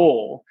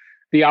goal,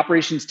 the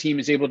operations team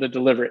is able to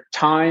deliver it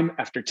time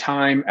after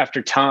time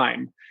after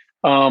time.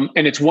 And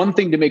it's one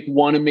thing to make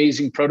one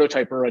amazing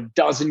prototype or a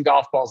dozen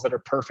golf balls that are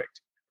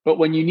perfect. But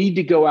when you need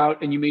to go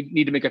out and you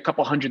need to make a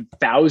couple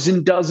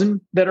 100,000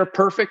 dozen that are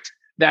perfect,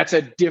 that's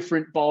a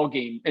different ball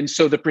game. And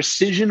so the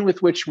precision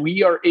with which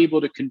we are able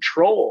to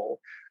control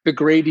the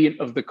gradient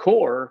of the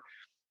core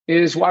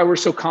is why we're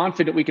so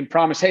confident we can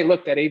promise, hey,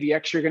 look, that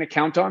AVX you're going to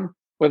count on,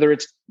 whether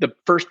it's the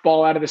first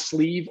ball out of the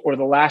sleeve or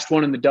the last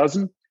one in the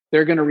dozen,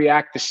 they're going to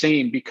react the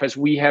same, because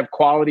we have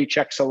quality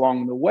checks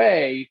along the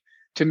way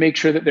to make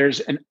sure that there's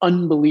an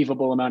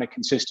unbelievable amount of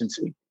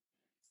consistency.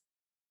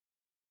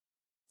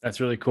 That's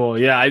really cool.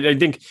 Yeah, I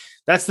think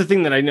that's the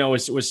thing that I know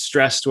was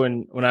stressed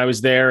when I was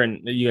there,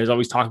 and you guys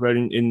always talk about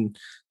in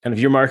kind of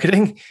your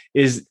marketing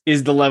is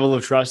the level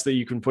of trust that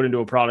you can put into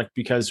a product,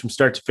 because from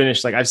start to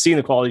finish, like, I've seen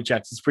the quality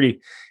checks, it's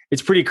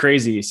pretty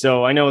crazy.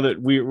 So I know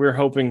that we're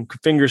hoping,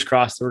 fingers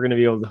crossed, that we're going to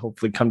be able to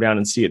hopefully come down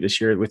and see it this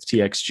year with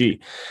TXG.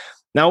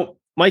 Now,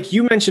 Mike,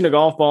 you mentioned a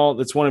golf ball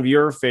that's one of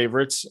your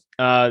favorites,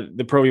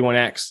 the Pro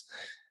V1X.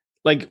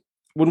 Like,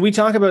 when we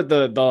talk about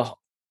the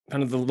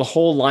kind of the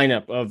whole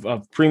lineup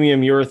of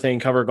premium urethane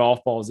cover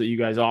golf balls that you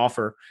guys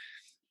offer,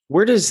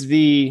 where does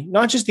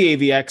not just the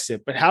AVX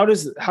sit, but how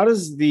does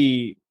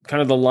the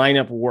kind of the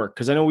lineup work?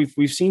 Because I know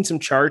we've seen some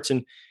charts,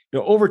 and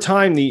over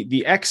time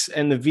the X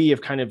and the V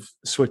have kind of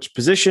switched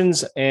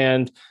positions.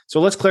 And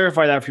so let's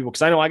clarify that for people,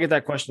 because I know I get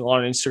that question a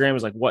lot on Instagram,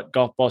 is like, what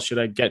golf ball should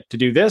I get to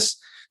do this?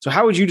 So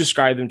how would you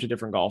describe them to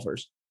different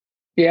golfers?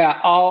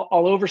 Yeah, I'll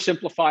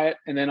oversimplify it,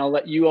 and then I'll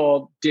let you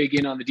all dig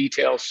in on the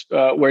details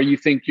where you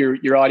think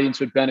your audience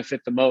would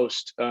benefit the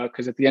most.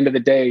 Because at the end of the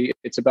day,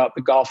 it's about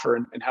the golfer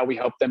and how we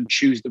help them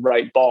choose the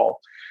right ball.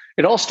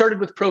 It all started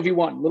with Pro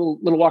V1.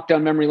 Little walk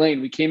down memory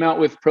lane. We came out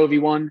with Pro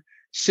V1,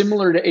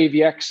 similar to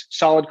AVX,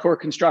 solid core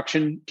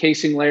construction,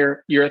 casing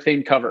layer,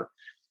 urethane cover.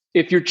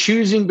 If you're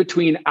choosing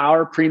between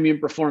our premium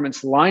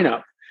performance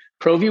lineup,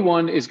 Pro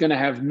V1 is going to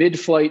have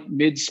mid-flight,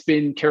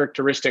 mid-spin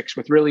characteristics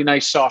with really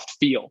nice soft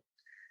feel.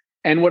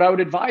 And what I would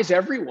advise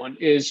everyone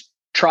is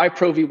try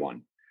Pro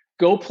V1.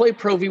 Go play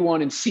Pro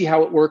V1 and see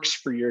how it works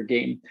for your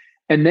game.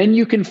 And then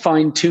you can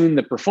fine tune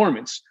the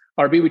performance.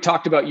 RB, we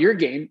talked about your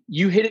game.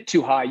 You hit it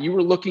too high. You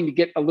were looking to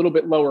get a little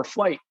bit lower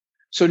flight.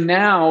 So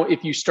now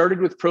if you started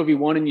with Pro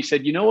V1 and you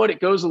said, you know what, it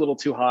goes a little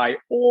too high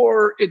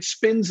or it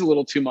spins a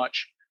little too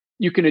much,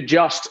 you can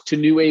adjust to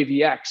new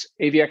AVX.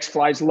 AVX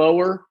flies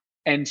lower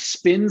and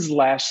spins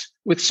less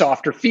with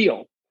softer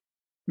feel.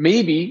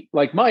 Maybe,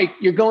 like Mike,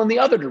 you're going the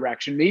other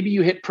direction. Maybe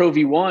you hit Pro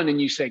V1 and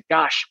you say,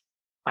 gosh,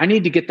 I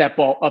need to get that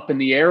ball up in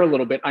the air a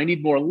little bit. I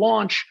need more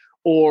launch,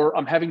 or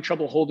I'm having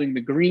trouble holding the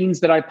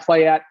greens that I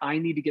play at. I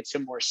need to get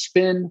some more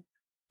spin.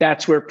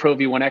 That's where Pro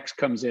V1X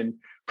comes in.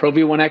 Pro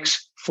V1X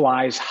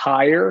flies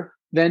higher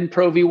than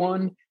Pro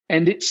V1,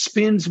 and it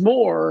spins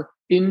more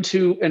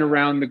into and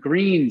around the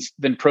greens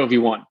than Pro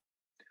V1.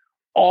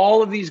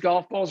 All of these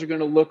golf balls are going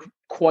to look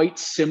quite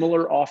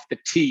similar off the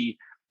tee.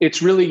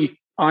 It's really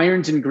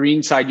irons and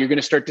greenside. You're going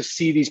to start to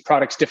see these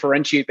products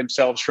differentiate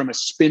themselves from a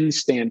spin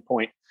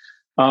standpoint.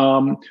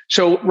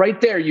 So right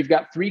there, you've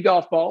got 3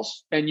 golf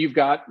balls, and you've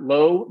got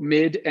low,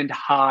 mid, and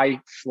high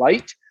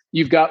flight.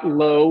 You've got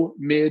low,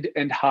 mid,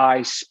 and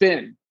high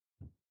spin.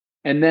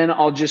 And then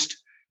I'll just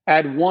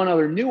add one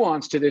other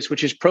nuance to this,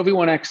 which is Pro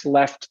V1X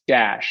Left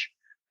Dash.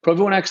 Pro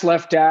V1X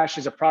Left Dash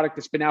is a product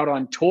that's been out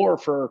on tour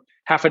for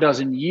half a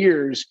dozen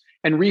years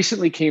and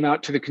recently came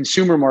out to the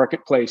consumer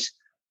marketplace.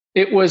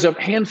 It was a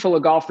handful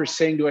of golfers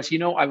saying to us,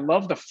 I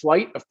love the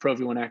flight of Pro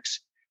V1X.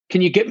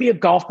 Can you get me a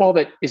golf ball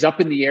that is up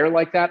in the air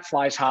like that,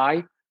 flies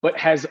high, but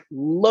has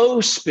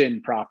low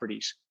spin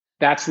properties?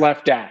 That's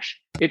Left Dash.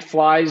 It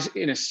flies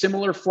in a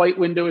similar flight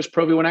window as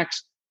Pro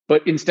V1X,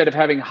 but instead of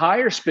having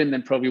higher spin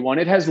than Pro V1,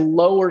 it has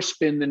lower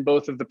spin than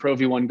both of the Pro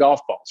V1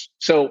 golf balls.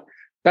 So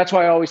that's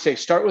why I always say,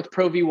 start with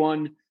Pro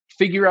V1,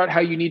 figure out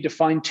how you need to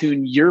fine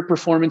tune your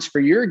performance for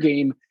your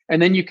game,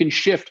 and then you can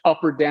shift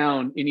up or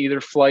down in either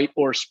flight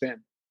or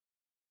spin.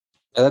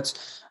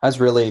 That's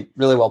really,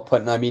 really well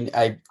put. And I mean,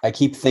 I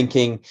keep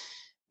thinking,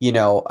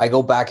 I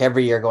go back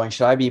every year going,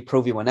 should I be a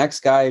Pro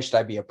V1X guy? Should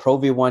I be a Pro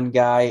V1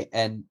 guy?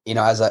 And,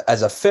 as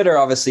a fitter,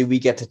 obviously we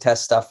get to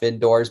test stuff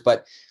indoors,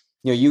 but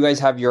you guys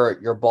have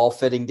your ball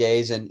fitting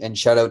days, and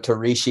shout out to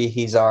Rishi.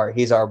 He's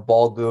our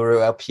ball guru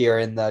up here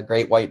in the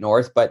Great White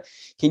North. But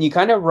can you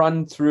kind of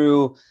run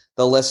through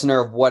the listener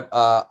of what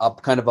a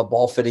kind of a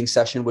ball fitting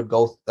session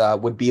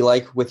would be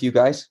like with you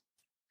guys?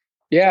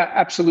 Yeah,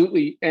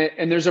 absolutely.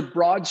 And there's a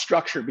broad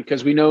structure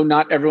because we know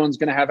not everyone's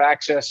going to have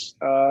access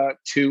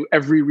to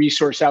every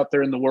resource out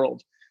there in the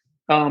world.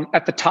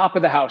 At the top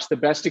of the house, the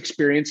best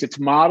experience, it's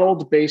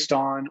modeled based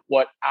on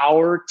what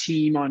our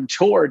team on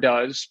tour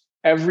does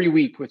every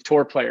week with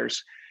tour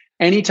players.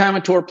 Anytime a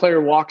tour player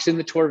walks in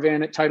the tour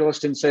van at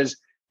Titleist and says,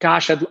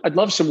 gosh, I'd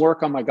love some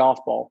work on my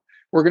golf ball,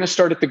 we're going to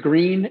start at the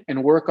green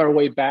and work our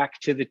way back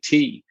to the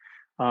tee.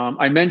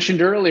 I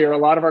mentioned earlier, a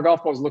lot of our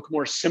golf balls look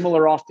more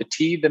similar off the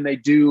tee than they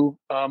do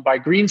by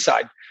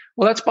greenside.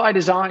 Well, that's by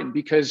design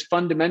because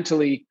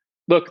fundamentally,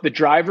 look, the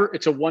driver,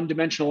 it's a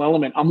one-dimensional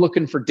element. I'm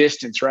looking for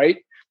distance, right?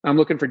 I'm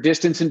looking for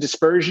distance and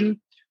dispersion.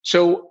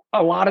 So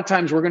a lot of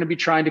times we're going to be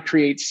trying to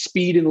create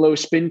speed and low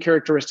spin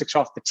characteristics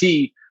off the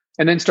tee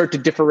and then start to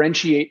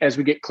differentiate as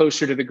we get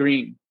closer to the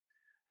green.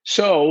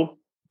 So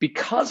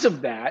because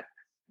of that,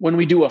 when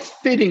we do a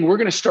fitting, we're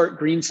going to start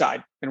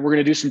greenside and we're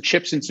going to do some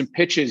chips and some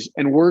pitches.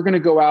 And we're going to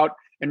go out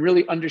and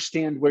really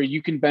understand where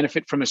you can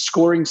benefit from a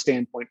scoring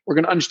standpoint. We're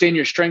going to understand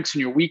your strengths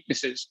and your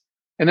weaknesses.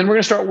 And then we're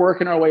going to start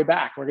working our way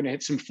back. We're going to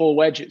hit some full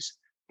wedges.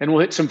 Then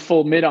we'll hit some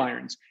full mid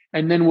irons.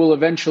 And then we'll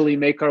eventually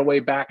make our way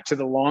back to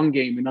the long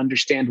game and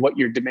understand what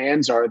your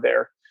demands are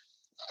there.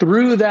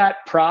 Through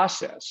that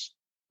process,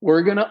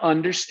 we're going to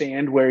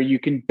understand where you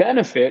can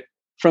benefit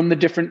from the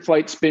different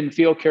flight, spin,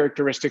 feel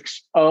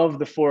characteristics of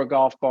the 4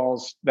 golf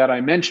balls that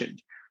I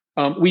mentioned.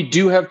 We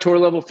do have tour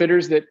level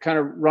fitters that kind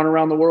of run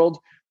around the world.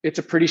 It's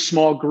a pretty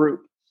small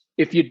group.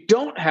 If you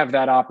don't have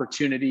that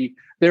opportunity,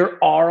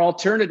 there are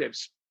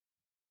alternatives.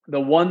 The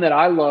one that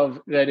I love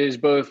that is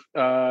both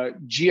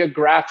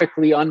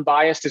geographically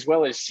unbiased as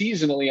well as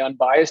seasonally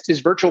unbiased is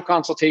virtual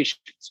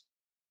consultations.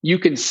 You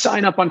can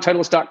sign up on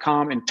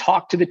Titleist.com and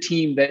talk to the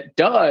team that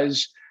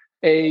does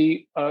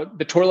the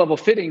tour level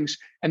fittings,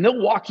 and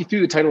they'll walk you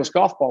through the Titleist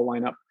golf ball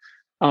lineup.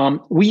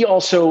 We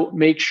also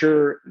make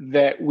sure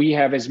that we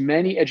have as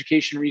many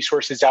education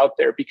resources out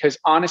there because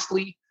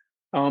honestly,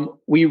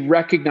 we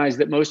recognize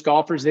that most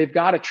golfers, they've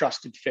got a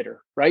trusted fitter,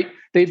 right?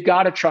 They've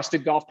got a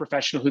trusted golf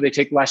professional who they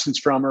take lessons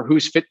from or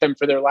who's fit them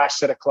for their last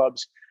set of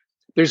clubs.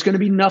 There's going to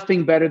be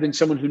nothing better than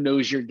someone who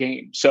knows your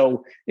game.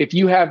 So if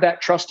you have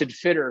that trusted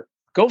fitter,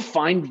 go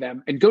find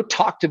them and go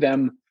talk to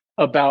them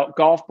about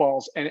golf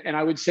balls. And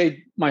I would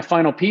say my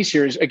final piece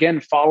here is,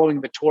 again,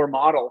 following the tour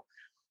model.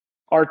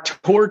 Our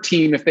tour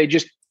team, if they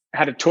just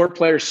had a tour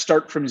player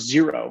start from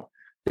zero,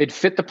 they'd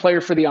fit the player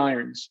for the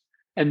irons,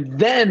 and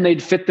then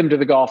they'd fit them to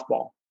the golf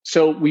ball.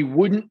 So we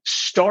wouldn't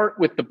start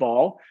with the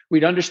ball.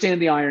 We'd understand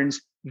the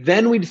irons,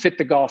 then we'd fit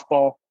the golf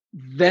ball,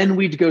 then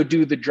we'd go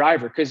do the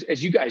driver. Because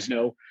as you guys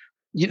know,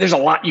 there's a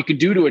lot you can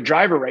do to a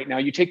driver right now.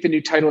 You take the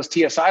new Titleist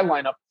TSI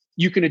lineup,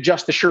 you can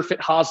adjust the SureFit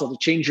hosel to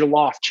change your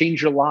loft,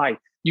 change your lie.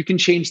 You can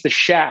change the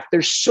shaft.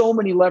 There's so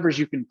many levers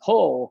you can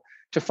pull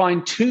to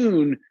fine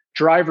tune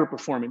driver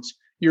performance.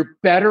 You're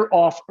better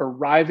off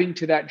arriving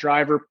to that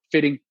driver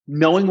fitting,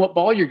 knowing what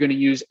ball you're going to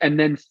use, and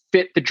then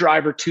fit the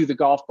driver to the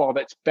golf ball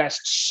that's best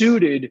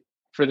suited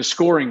for the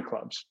scoring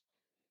clubs.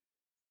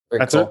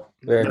 Very cool.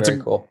 Very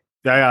cool.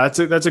 Yeah,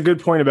 that's a good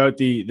point about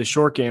the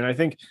short game. And I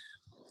think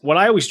what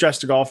I always stress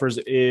to golfers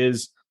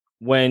is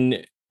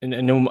when, and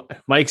I know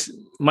Mike's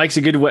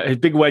a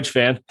big wedge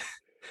fan.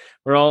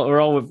 We're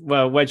all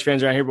wedge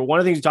fans around here, but one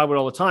of the things we talk about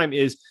all the time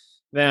is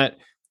that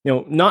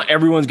not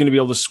everyone's going to be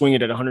able to swing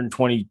it at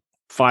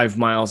 125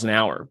 miles an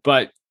hour,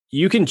 but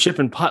you can chip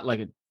and putt like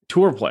a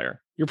tour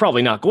player. You're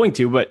probably not going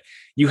to, but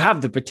you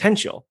have the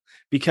potential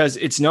because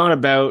it's not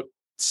about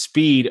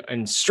speed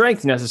and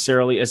strength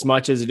necessarily as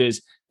much as it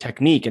is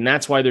technique. And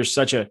that's why there's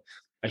such a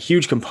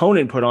huge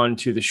component put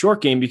onto the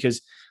short game,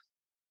 because,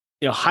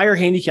 higher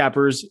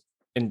handicappers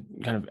and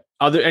kind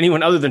of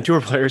anyone other than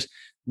tour players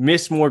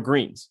miss more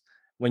greens.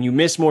 When you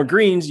miss more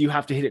greens, you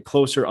have to hit it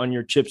closer on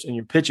your chips and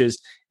your pitches.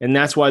 And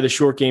that's why the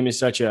short game is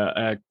such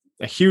a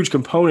huge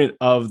component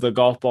of the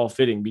golf ball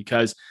fitting,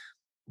 because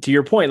to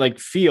your point, like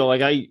feel,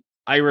 like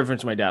I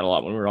reference my dad a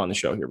lot when we were on the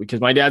show here, because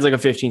my dad's like a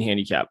 15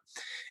 handicap.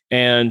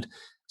 And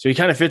so he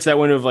kind of fits that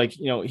window of like,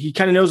 he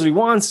kind of knows what he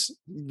wants.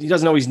 He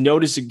doesn't always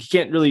notice it. He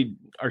can't really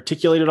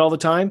articulate it all the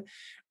time.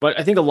 But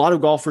I think a lot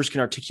of golfers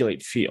can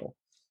articulate feel.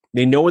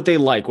 They know what they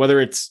like, whether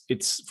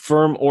it's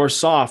firm or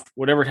soft,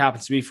 whatever it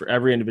happens to be for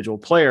every individual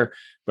player.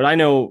 But I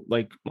know,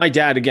 like my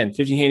dad, again,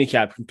 15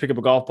 handicap, can pick up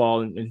a golf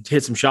ball and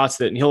hit some shots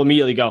that, and he'll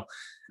immediately go,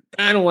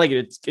 I don't like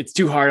it. It's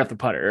too hard off the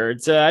putter, or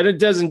it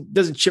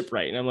doesn't chip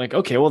right. And I'm like,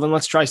 okay, well then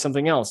let's try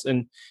something else.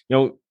 And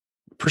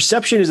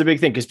perception is a big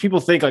thing, because people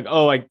think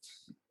like,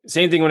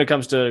 same thing when it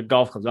comes to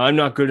golf clubs. I'm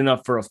not good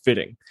enough for a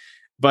fitting,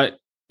 but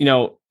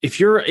if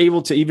you're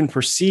able to even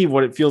perceive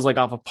what it feels like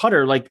off a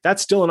putter, like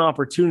that's still an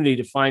opportunity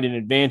to find an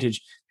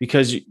advantage,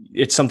 because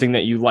it's something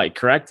that you like,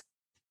 correct?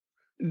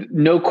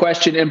 No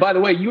question. And by the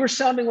way, you are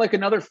sounding like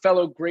another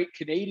fellow great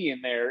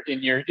Canadian there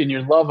in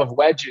your love of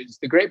wedges.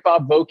 The great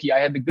Bob Vokey. I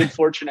had the good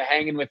fortune of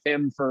hanging with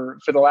him for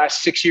the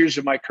last 6 years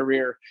of my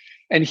career.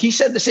 And he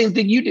said the same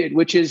thing you did,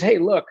 which is, hey,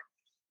 look,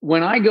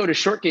 when I go to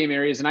short game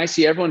areas and I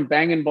see everyone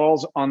banging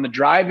balls on the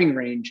driving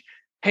range,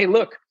 hey,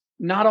 look,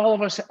 not all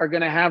of us are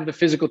going to have the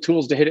physical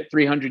tools to hit it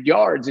 300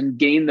 yards and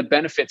gain the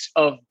benefits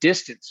of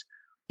distance,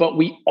 but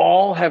we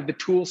all have the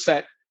tool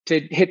set to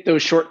hit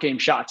those short game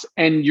shots.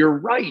 And you're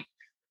right.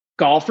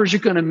 Golfers are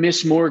going to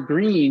miss more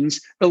greens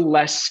the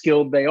less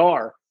skilled they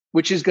are,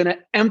 which is going to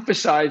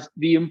emphasize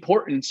the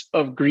importance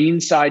of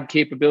greenside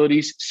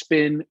capabilities,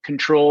 spin,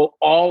 control,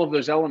 all of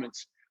those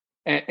elements.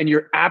 And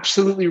you're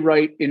absolutely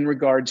right in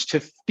regards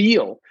to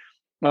feel.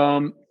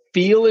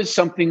 Feel is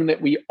something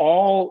that we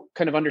all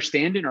kind of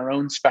understand in our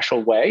own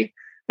special way.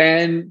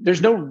 And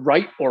there's no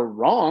right or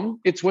wrong.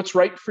 It's what's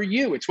right for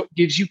you. It's what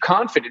gives you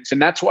confidence.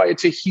 And that's why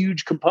it's a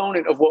huge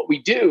component of what we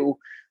do.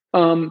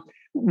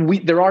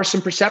 There are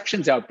some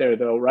perceptions out there,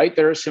 though, right?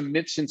 There are some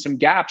myths and some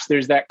gaps.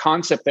 There's that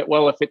concept that,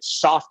 well, if it's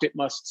soft, it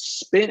must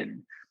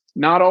spin.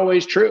 Not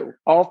always true.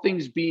 All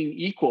things being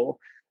equal,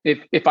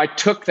 if I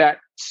took that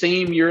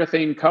same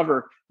urethane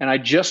cover and I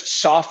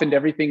just softened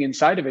everything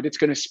inside of it, it's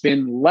going to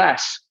spin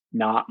less,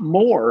 not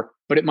more,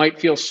 but it might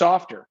feel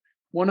softer.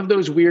 One of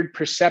those weird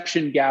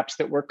perception gaps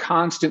that we're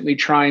constantly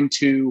trying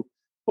to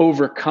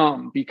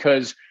overcome,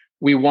 because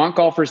we want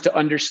golfers to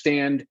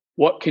understand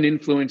what can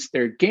influence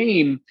their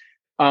game.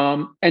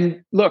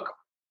 And look,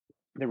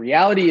 the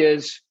reality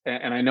is,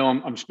 and I know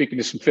I'm speaking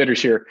to some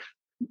fitters here,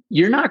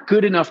 you're not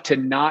good enough to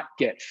not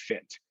get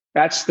fit.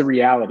 That's the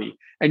reality.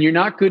 And you're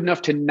not good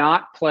enough to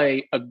not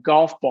play a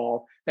golf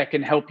ball that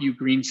can help you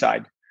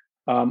greenside.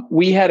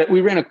 We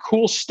ran a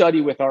cool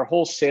study with our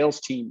whole sales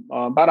team.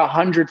 About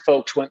 100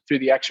 folks went through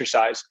the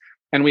exercise,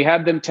 and we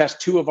had them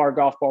test 2 of our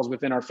golf balls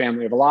within our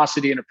family, a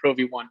Velocity and a Pro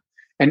V1.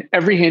 And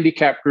every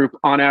handicap group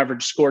on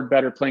average scored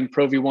better playing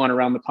Pro V1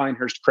 around the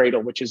Pinehurst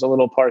Cradle, which is a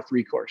little par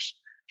 3 course.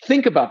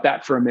 Think about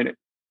that for a minute.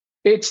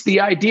 It's the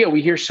idea.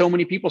 We hear so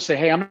many people say,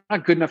 hey, I'm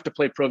not good enough to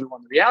play Pro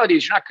V1. The reality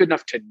is you're not good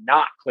enough to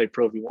not play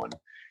Pro V1,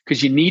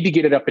 because you need to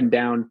get it up and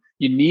down.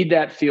 You need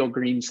that feel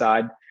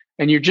greenside.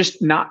 And you're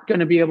just not going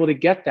to be able to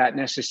get that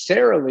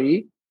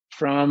necessarily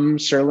from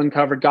Surlyn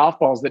covered golf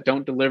balls that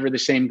don't deliver the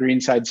same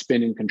greenside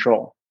spin and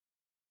control.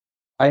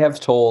 I have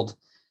told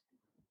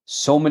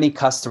so many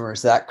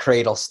customers that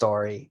cradle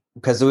story,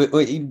 because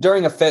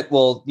during a fit,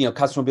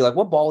 customer will be like,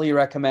 what ball do you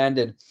recommend?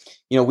 And,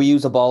 we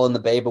use a ball in the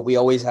bay, but we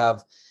always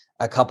have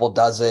a couple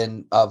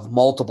dozen of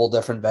multiple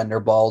different vendor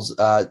balls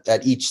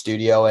at each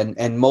studio.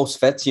 And most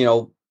fits,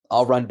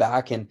 I'll run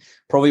back, and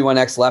Pro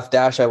V1X left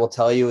dash, I will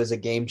tell you, is a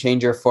game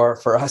changer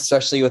for us,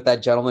 especially with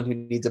that gentleman who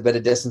needs a bit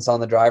of distance on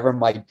the driver.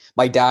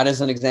 My dad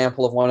is an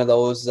example of one of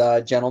those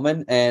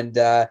gentlemen. And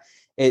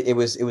it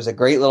was a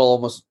great little,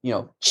 almost,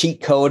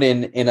 cheat code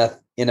in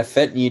a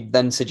fit. And you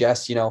then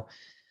suggest,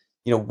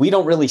 we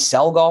don't really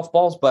sell golf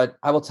balls, but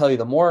I will tell you,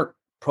 the more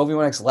Pro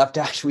V1X left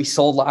dash we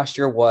sold last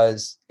year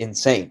was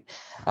insane.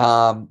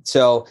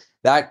 So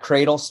that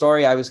cradle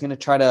story, I was going to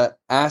try to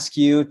ask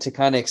you to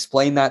kind of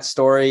explain that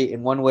story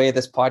in one way of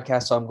this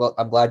podcast. So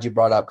I'm glad you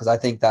brought it up, because I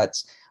think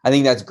that's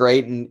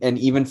great. And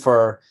even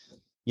for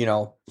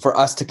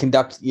us to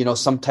conduct,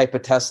 some type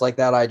of test like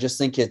that, I just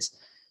think it's,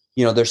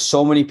 there's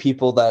so many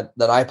people that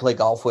I play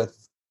golf with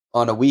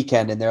on a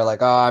weekend, and they're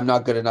like, oh, I'm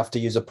not good enough to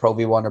use a Pro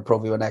V1 or Pro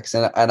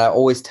V1X. And I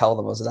always tell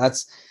them,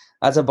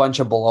 that's a bunch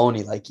of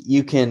baloney. Like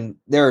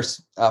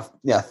there's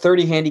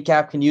 30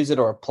 handicap can use it,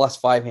 or a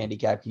 +5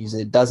 handicap can use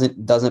it. It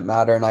doesn't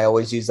matter. And I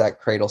always use that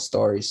cradle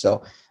story.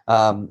 So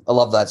I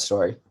love that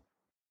story.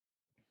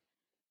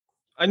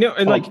 I know.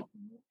 And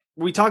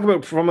we talk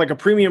about from like a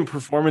premium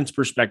performance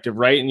perspective,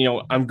 right?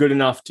 And, I'm good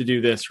enough to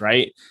do this,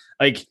 right?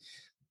 Like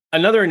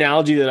another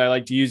analogy that I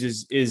like to use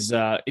is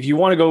if you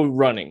want to go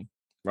running,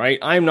 right?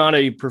 I'm not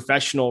a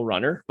professional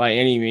runner by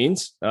any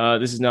means.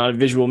 This is not a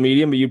visual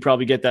medium, but you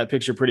probably get that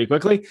picture pretty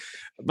quickly.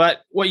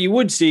 But what you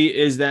would see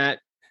is that,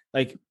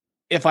 like,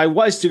 if I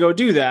was to go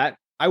do that,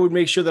 I would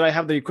make sure that I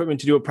have the equipment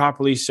to do it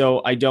properly,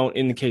 so I don't,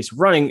 in the case of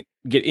running,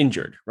 get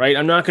injured, right?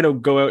 I'm not going to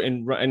go out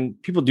and run,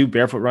 and people do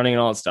barefoot running and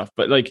all that stuff,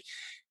 but like,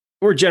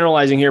 we're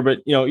generalizing here, but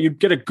you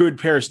get a good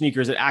pair of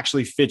sneakers that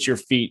actually fit your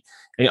feet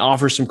and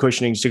offer some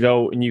cushionings to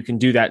go, and you can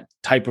do that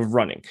type of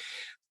running.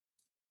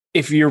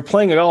 If you're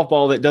playing a golf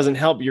ball that doesn't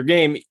help your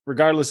game,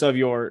 regardless of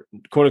your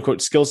quote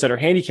unquote skill set or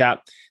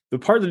handicap, the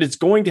part that it's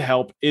going to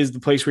help is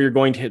the place where you're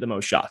going to hit the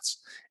most shots.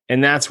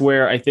 And that's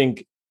where I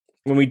think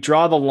when we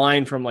draw the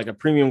line from like a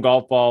premium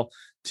golf ball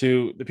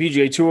to the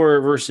PGA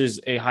Tour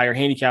versus a higher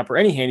handicap or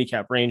any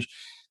handicap range,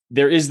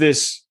 there is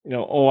this,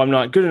 oh, I'm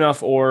not good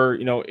enough, or,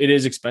 it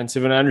is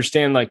expensive. And I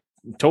understand,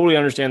 totally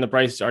understand the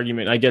price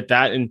argument. I get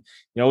that. And,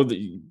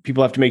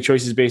 people have to make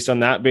choices based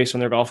on that, based on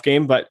their golf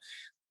game. But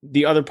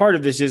the other part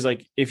of this is,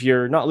 like, if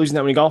you're not losing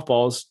that many golf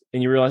balls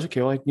and you realize,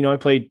 okay, I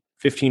played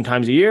 15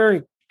 times a year,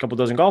 a couple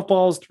dozen golf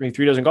balls,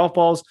 three dozen golf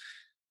balls,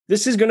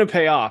 this is going to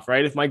pay off,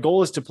 right? If my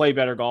goal is to play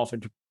better golf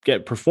and to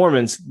get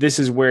performance, this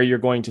is where you're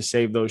going to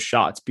save those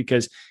shots,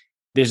 because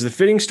there's the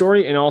fitting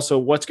story and also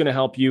what's going to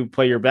help you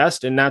play your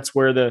best. And that's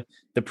where the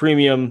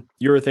premium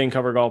urethane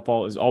cover golf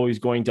ball is always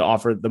going to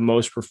offer the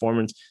most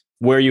performance,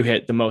 where you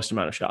hit the most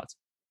amount of shots.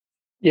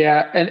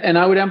 Yeah. And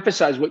I would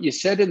emphasize what you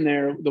said in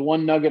there. The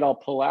one nugget I'll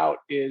pull out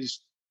is,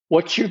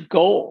 what's your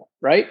goal,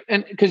 right?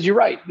 And because you're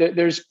right,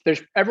 there's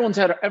everyone's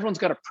got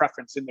a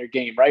preference in their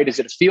game, right? Is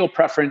it a feel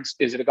preference?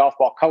 Is it a golf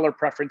ball color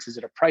preference? Is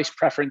it a price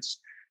preference?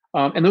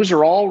 And those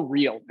are all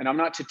real. And I'm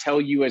not to tell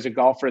you as a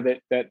golfer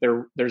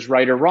that there's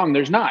right or wrong.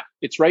 There's not.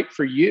 It's right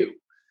for you.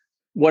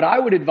 What I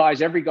would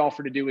advise every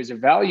golfer to do is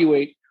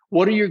evaluate,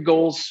 what are your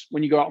goals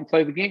when you go out and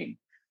play the game?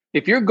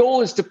 If your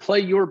goal is to play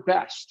your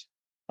best,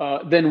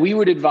 then we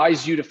would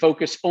advise you to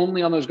focus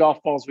only on those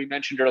golf balls we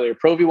mentioned earlier: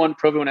 Pro V1,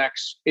 Pro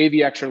V1X,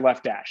 AVX, or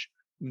Left Dash.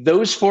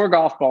 Those 4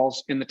 golf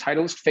balls in the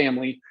Titleist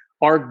family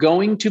are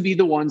going to be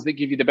the ones that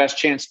give you the best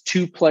chance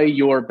to play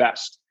your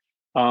best.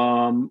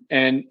 And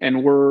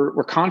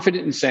we're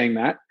confident in saying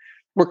that.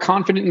 We're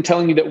confident in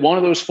telling you that one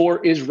of those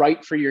 4 is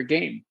right for your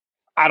game.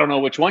 I don't know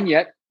which one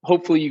yet.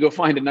 Hopefully you go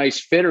find a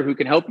nice fitter who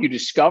can help you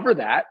discover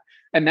that.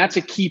 And that's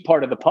a key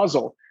part of the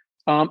puzzle.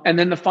 And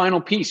then the final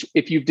piece,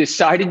 if you've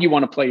decided you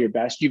want to play your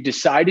best, you've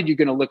decided you're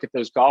going to look at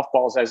those golf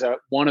balls as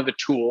one of the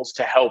tools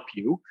to help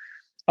you,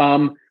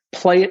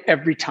 play it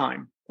every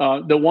time.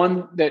 The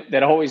one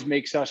that always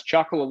makes us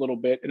chuckle a little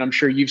bit, and I'm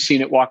sure you've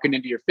seen it walking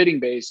into your fitting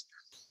bays,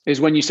 is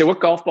when you say,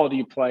 what golf ball do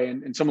you play?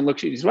 And someone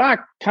looks at you and says, well,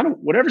 kind of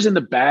whatever's in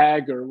the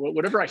bag or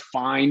whatever I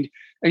find.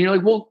 And you're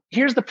like, well,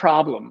 here's the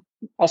problem.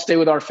 I'll stay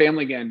with our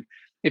family again.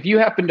 If you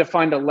happen to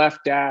find a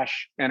Left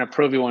Dash and a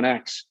Pro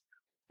V1X,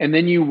 and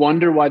then you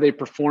wonder why they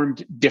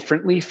performed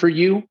differently for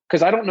you,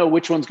 because I don't know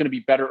which one's going to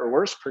be better or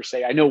worse per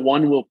se. I know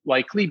one will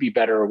likely be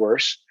better or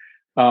worse.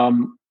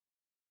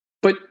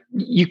 But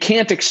you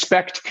can't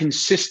expect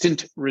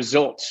consistent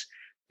results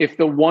if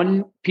the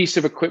one piece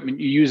of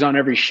equipment you use on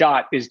every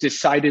shot is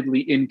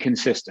decidedly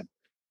inconsistent.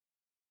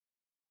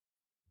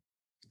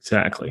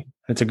 Exactly.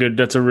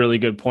 That's a really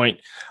good point.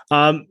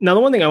 Now, the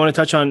one thing I want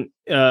to touch on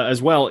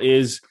as well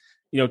is,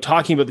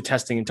 talking about the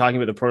testing and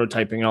talking about the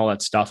prototyping and all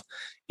that stuff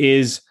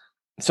is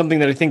something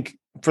that I think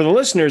for the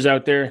listeners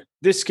out there,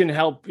 this can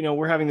help.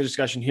 We're having the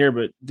discussion here,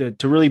 but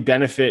to really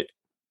benefit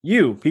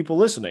you, people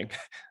listening,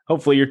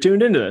 hopefully you're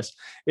tuned into this,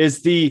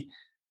 is the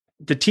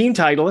team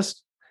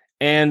Titleist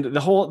and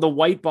the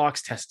white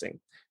box testing,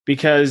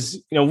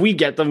 because, we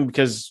get them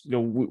because,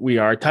 we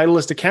are a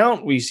Titleist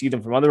account. We see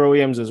them from other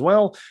OEMs as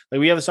well. Like,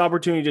 we have this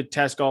opportunity to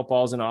test golf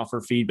balls and offer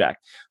feedback.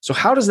 So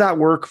how does that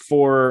work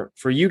for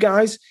you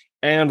guys?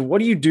 And what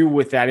do you do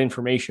with that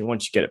information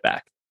once you get it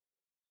back?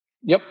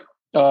 Yep.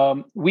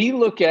 We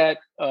look at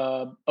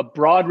a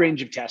broad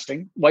range of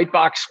testing. White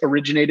box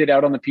originated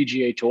out on the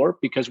PGA Tour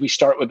because we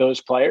start with those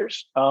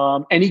players.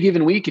 Any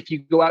given week, if you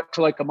go out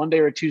to like a Monday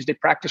or a Tuesday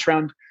practice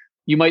round,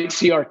 you might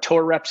see our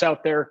tour reps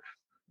out there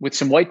with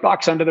some white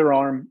box under their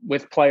arm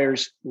with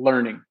players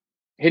learning,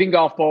 hitting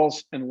golf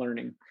balls and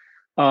learning.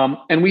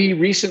 And we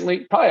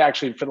recently, probably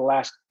actually for the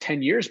last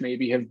 10 years,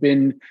 maybe, have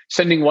been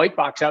sending white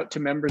box out to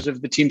members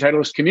of the Team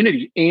Titleist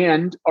community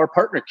and our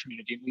partner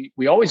community.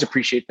 We always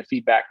appreciate the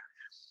feedback.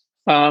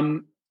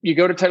 You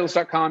go to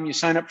Titleist.com, you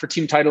sign up for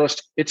Team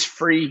Titleist. It's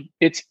free.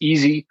 It's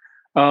easy.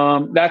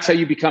 That's how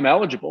you become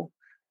eligible.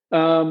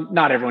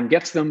 Not everyone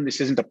gets them.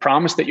 This isn't a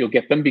promise that you'll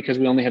get them because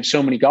we only have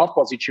so many golf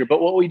balls each year.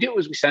 But what we do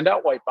is we send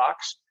out white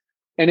box,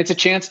 and it's a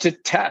chance to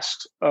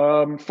test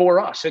for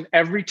us. And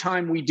every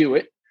time we do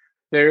it,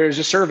 there's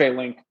a survey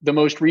link. The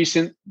most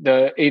recent,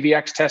 the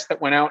AVX test that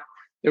went out,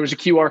 there was a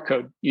QR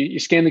code. You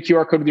scan the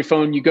QR code with your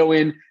phone, you go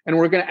in, and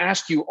we're going to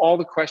ask you all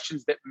the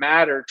questions that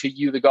matter to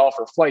you, the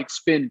golfer: flight,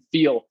 spin,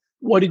 feel.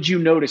 What did you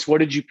notice? What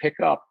did you pick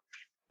up?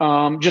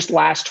 Just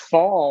last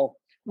fall,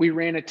 we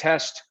ran a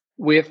test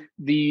with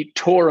the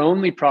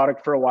tour-only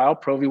product for a while,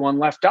 Pro V1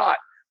 Left Dot,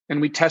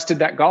 and we tested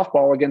that golf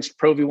ball against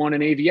Pro V1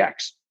 and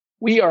AVX.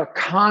 We are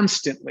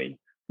constantly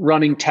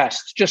running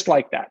tests just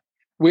like that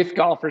with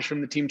golfers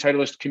from the Team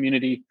Titleist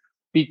community,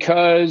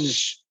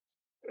 because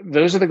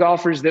those are the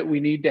golfers that we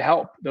need to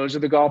help. Those are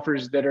the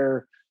golfers that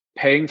are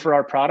paying for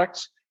our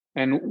products,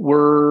 and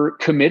we're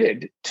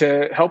committed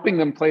to helping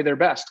them play their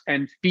best.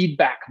 And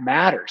feedback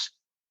matters.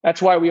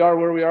 That's why we are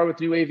where we are with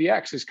new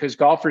AVX, is because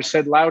golfers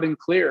said loud and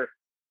clear,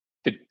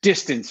 the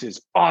distance is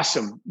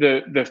awesome.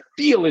 The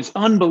feel is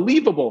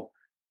unbelievable.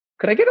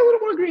 Could I get a little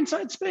more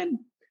greenside spin?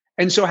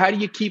 And so how do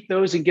you keep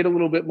those and get a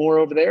little bit more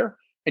over there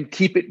and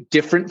keep it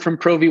different from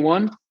Pro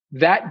V1?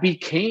 That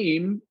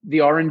became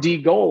the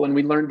R&D goal. And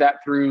we learned that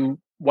through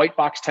white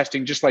box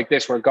testing, just like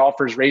this, where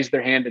golfers raised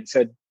their hand and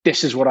said,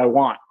 this is what I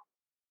want.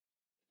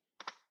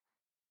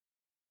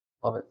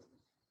 Love it.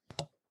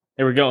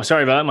 There we go.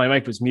 Sorry about that. My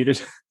mic was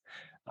muted.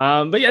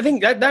 But yeah, I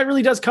think that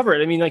really does cover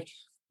it. I mean, like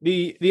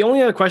the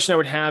only other question I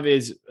would have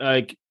is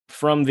like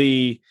from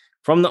the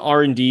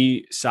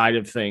R&D side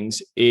of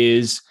things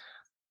is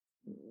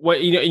what,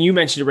 and you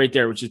mentioned it right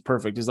there, which is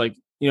perfect. Is like,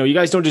 you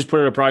guys don't just put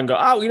in a product and go,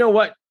 oh, you know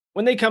what?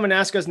 When they come and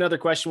ask us another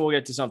question, we'll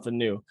get to something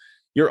new.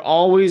 You're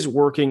always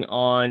working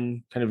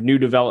on kind of new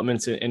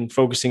developments and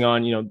focusing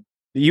on,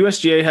 the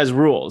USGA has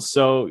rules.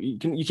 So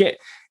you can't,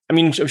 I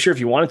mean, I'm sure if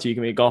you wanted to, you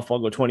can make a golf ball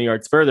go 20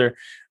 yards further,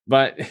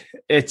 but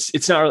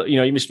it's not,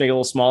 you just make it a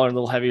little smaller and a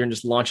little heavier and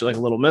just launch it like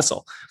a little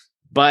missile.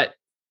 But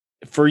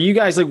for you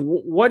guys, like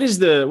what is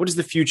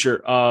the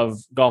future of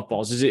golf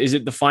balls? Is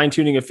it the fine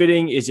tuning of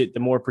fitting? Is it the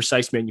more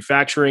precise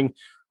manufacturing?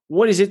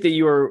 What is it that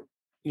you are,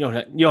 you don't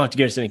have to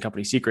give us any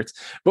company secrets,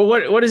 but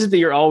what is it that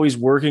you're always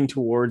working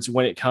towards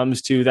when it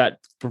comes to that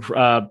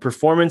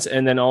performance,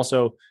 and then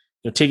also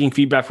taking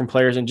feedback from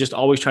players and just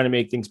always trying to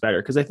make things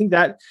better? Because I think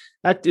that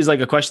is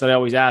like a question that I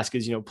always ask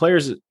is,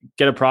 players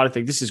get a product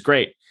like this is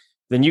great,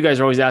 then you guys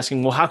are always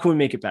asking, well, how can we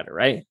make it better,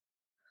 right?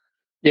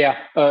 Yeah,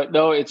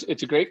 no, it's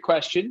a great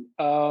question.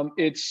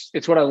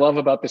 It's what I love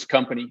about this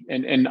company,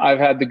 and I've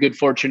had the good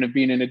fortune of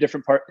being in a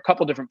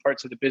couple different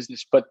parts of the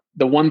business. But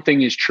the one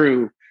thing is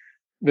true.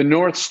 The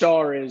North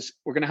Star is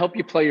we're going to help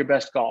you play your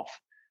best golf.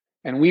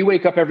 And we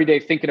wake up every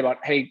day thinking about,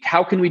 hey,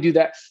 how can we do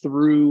that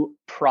through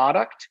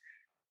product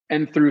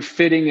and through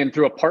fitting and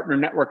through a partner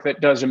network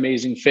that does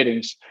amazing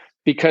fittings?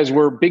 Because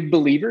we're big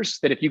believers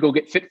that if you go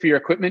get fit for your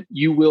equipment,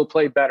 you will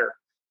play better.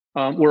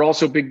 We're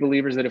also big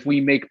believers that if we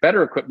make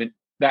better equipment,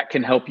 that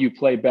can help you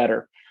play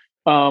better.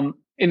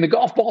 In the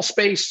golf ball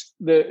space,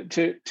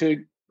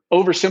 to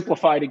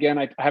oversimplify it again,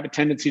 I have a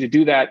tendency to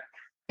do that.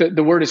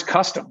 The word is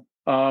custom.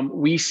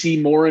 We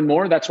see more and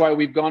more. That's why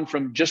we've gone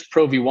from just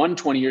Pro V1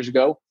 20 years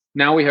ago.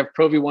 Now we have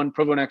Pro V1,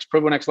 Pro V1X,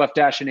 Pro V1X Left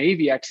Dash, and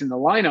AVX in the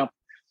lineup,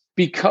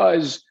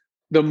 because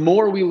the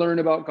more we learn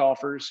about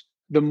golfers,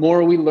 the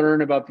more we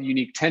learn about the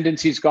unique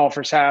tendencies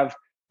golfers have,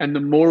 and the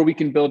more we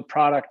can build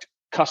product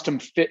custom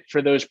fit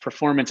for those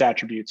performance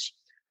attributes.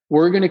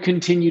 We're going to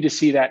continue to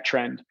see that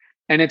trend.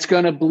 And it's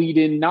going to bleed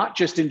in not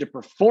just into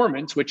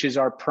performance, which is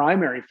our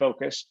primary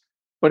focus,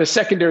 but a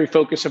secondary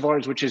focus of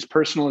ours, which is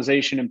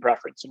personalization and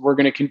preference. And we're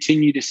going to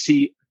continue to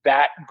see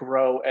that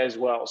grow as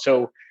well.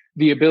 So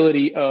the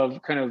ability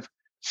of kind of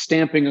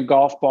stamping a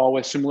golf ball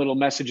with some little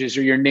messages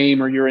or your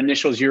name or your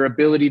initials, your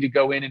ability to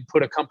go in and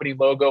put a company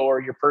logo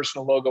or your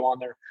personal logo on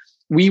there.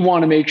 We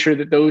want to make sure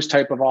that those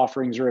type of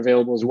offerings are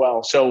available as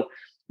well. So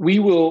we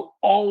will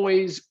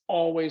always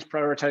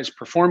prioritize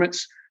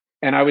performance.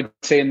 And I would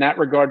say in that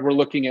regard, we're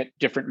looking at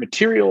different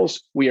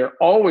materials. We are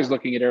always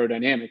looking at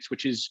aerodynamics,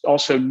 which is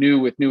also new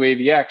with new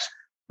AVX,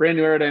 brand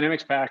new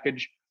aerodynamics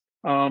package.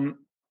 And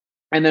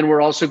then we're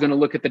also going to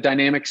look at the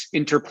dynamics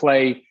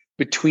interplay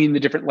between the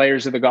different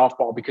layers of the golf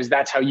ball, because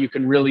that's how you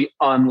can really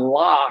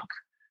unlock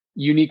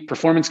unique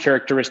performance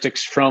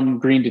characteristics from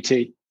green to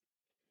tee.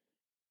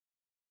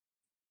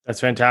 That's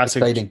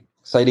fantastic.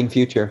 Exciting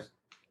future.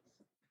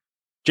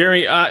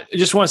 Jeremy, I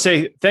just want to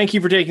say thank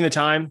you for taking the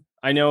time.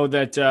 I know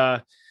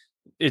that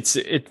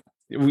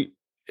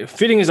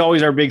fitting is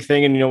always our big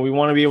thing. And, we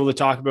want to be able to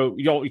talk about,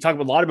 we talk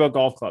a lot about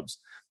golf clubs,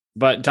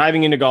 but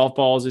diving into golf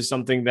balls is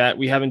something that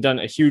we haven't done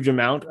a huge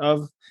amount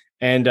of.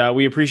 And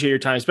we appreciate your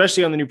time,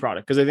 especially on the new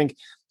product. Cause I think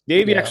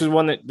the AVX was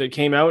one that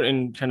came out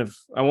and kind of,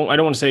 I don't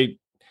want to say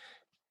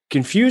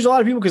confused a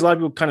lot of people, because a lot of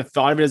people kind of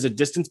thought of it as a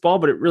distance ball,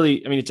 but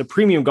it's a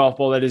premium golf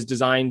ball that is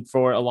designed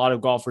for a lot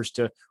of golfers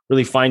to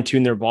really fine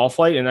tune their ball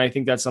flight. And I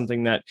think that's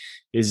something that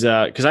is,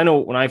 cause I know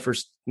when I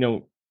first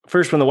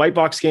when the white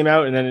box came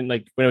out, and then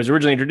like when it was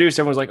originally introduced,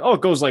 everyone was like, oh,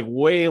 it goes like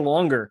way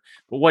longer,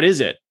 but what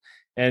is it?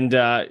 And,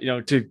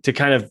 to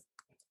kind of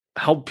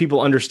help people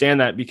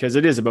understand that, because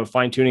it is about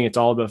fine tuning. It's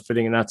all about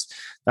fitting. And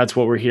that's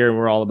what we're here and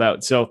we're all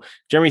about. So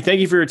Jeremy, thank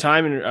you for your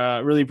time,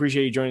 and really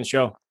appreciate you joining the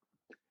show.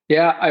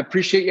 Yeah, I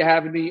appreciate you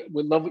having me.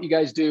 We love what you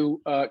guys do.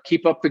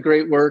 Keep up the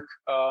great work.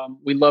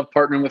 We love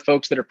partnering with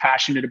folks that are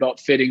passionate about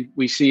fitting.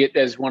 We see it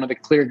as one of the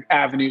clear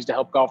avenues to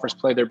help golfers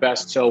play their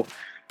best. So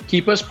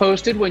keep us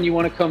posted when you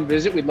want to come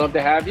visit. We'd love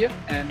to have you,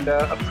 and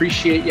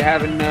appreciate you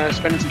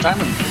spending some time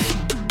with me.